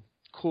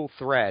cool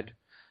thread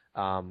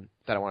that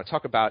I want to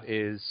talk about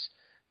is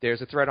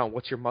there's a thread on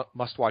what's your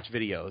must-watch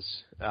videos,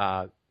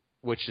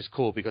 which is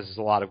cool because there's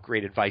a lot of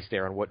great advice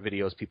there on what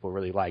videos people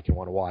really like and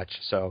want to watch.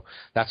 So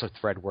that's a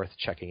thread worth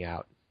checking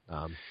out.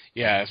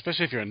 Yeah,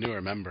 especially if you're a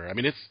newer member. I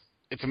mean,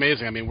 it's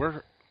amazing. I mean,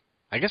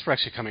 I guess we're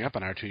actually coming up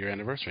on our 2-year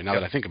anniversary now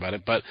that I think about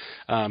it. But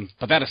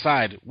that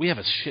aside, we have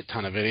a shit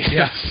ton of videos.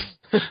 Yeah.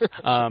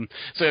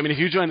 So, I mean, if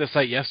you joined the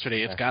site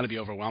yesterday, it's got to be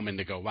overwhelming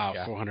to go, wow,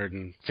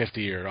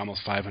 450 or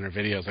almost 500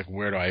 videos. Like,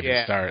 where do I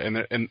even start?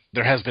 And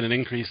there has been an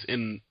increase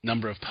in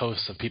number of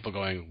posts of people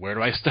going, where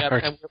do I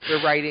start? And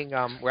we're writing,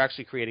 we're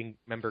actually creating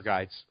member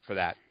guides for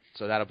that.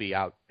 So that'll be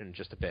out in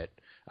just a bit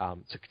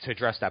to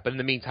address that. But in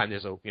the meantime,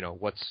 there's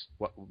what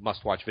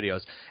must-watch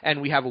videos.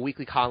 And we have a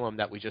weekly column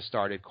that we just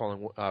started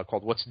called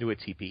What's New at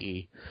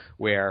TPE,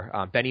 where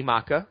Benny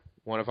Maka,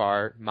 one of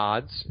our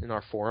mods in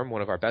our forum,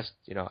 one of our best,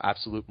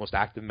 absolute most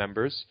active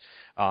members,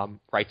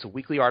 writes a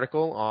weekly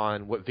article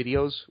on what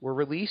videos were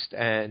released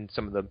and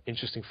some of the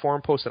interesting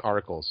forum posts and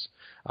articles,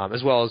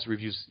 as well as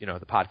reviews,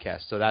 the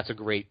podcast. So that's a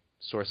great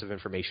source of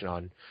information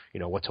on,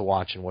 what to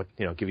watch and what,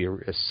 give you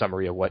a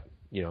summary of what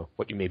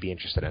you may be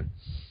interested in.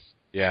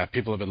 Yeah,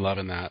 people have been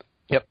loving that.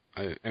 Yep.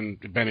 And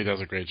Benny does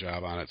a great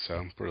job on it,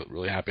 so we're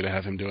really happy to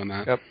have him doing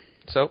that. Yep.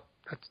 So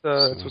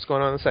that's what's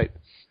going on the site.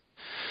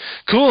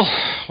 Cool.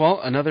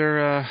 Well,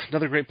 another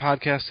great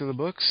podcast in the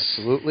books.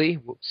 Absolutely.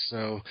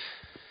 So,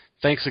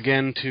 thanks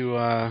again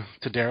to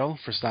Daryl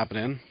for stopping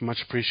in. Much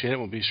appreciated.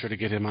 We'll be sure to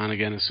get him on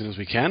again as soon as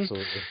we can.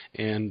 Absolutely.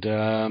 And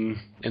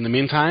in the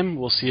meantime,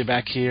 we'll see you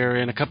back here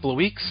in a couple of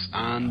weeks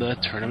on the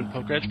Tournament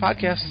Poker Edge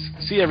podcast.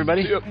 See you,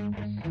 everybody. Yep.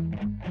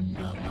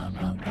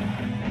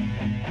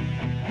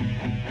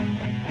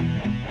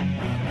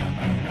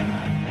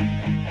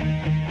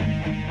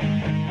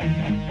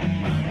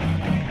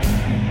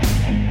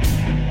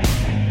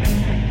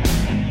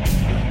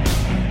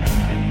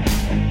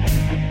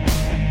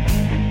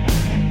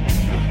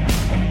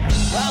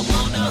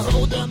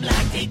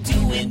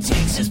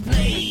 Texas,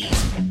 please.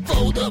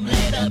 Fold them,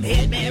 let them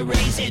hit me,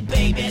 raise it,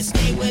 baby,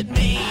 stay with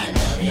me.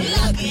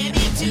 Luck and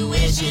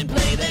intuition,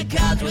 play the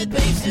cards with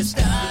babes to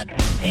start.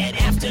 And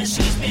after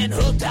she's been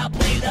hooked, I'll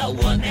play the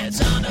one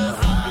that's on her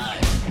heart.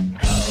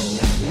 Oh,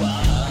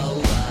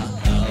 whoa, whoa,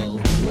 whoa,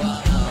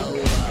 whoa,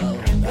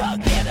 whoa. I'll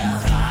get her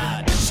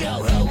heart,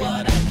 show her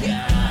what I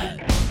got.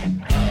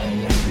 Oh,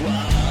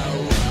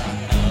 whoa,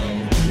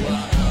 whoa,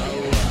 whoa,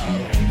 whoa,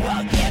 whoa.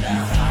 I'll get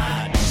her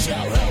heart,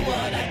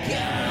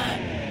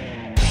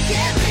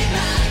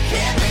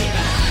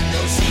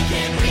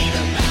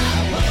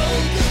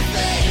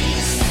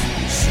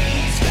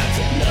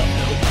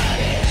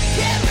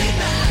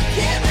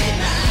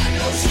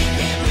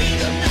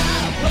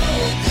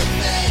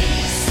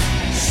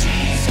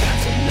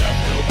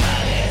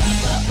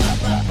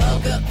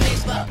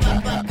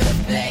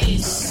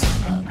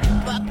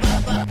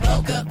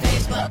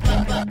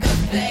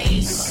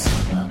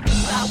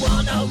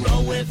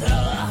 with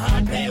her, a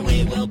hard pair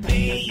we will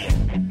be.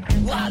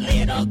 While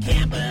little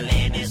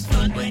gambling is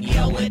fun when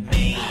you're with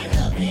me. I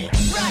love it.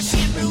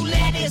 Russian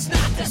roulette is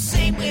not the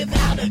same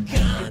without a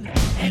gun.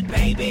 And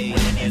baby,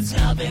 when it's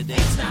love,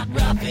 it's not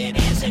rough, it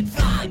isn't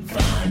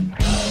fun.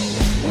 Oh,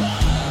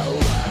 whoa.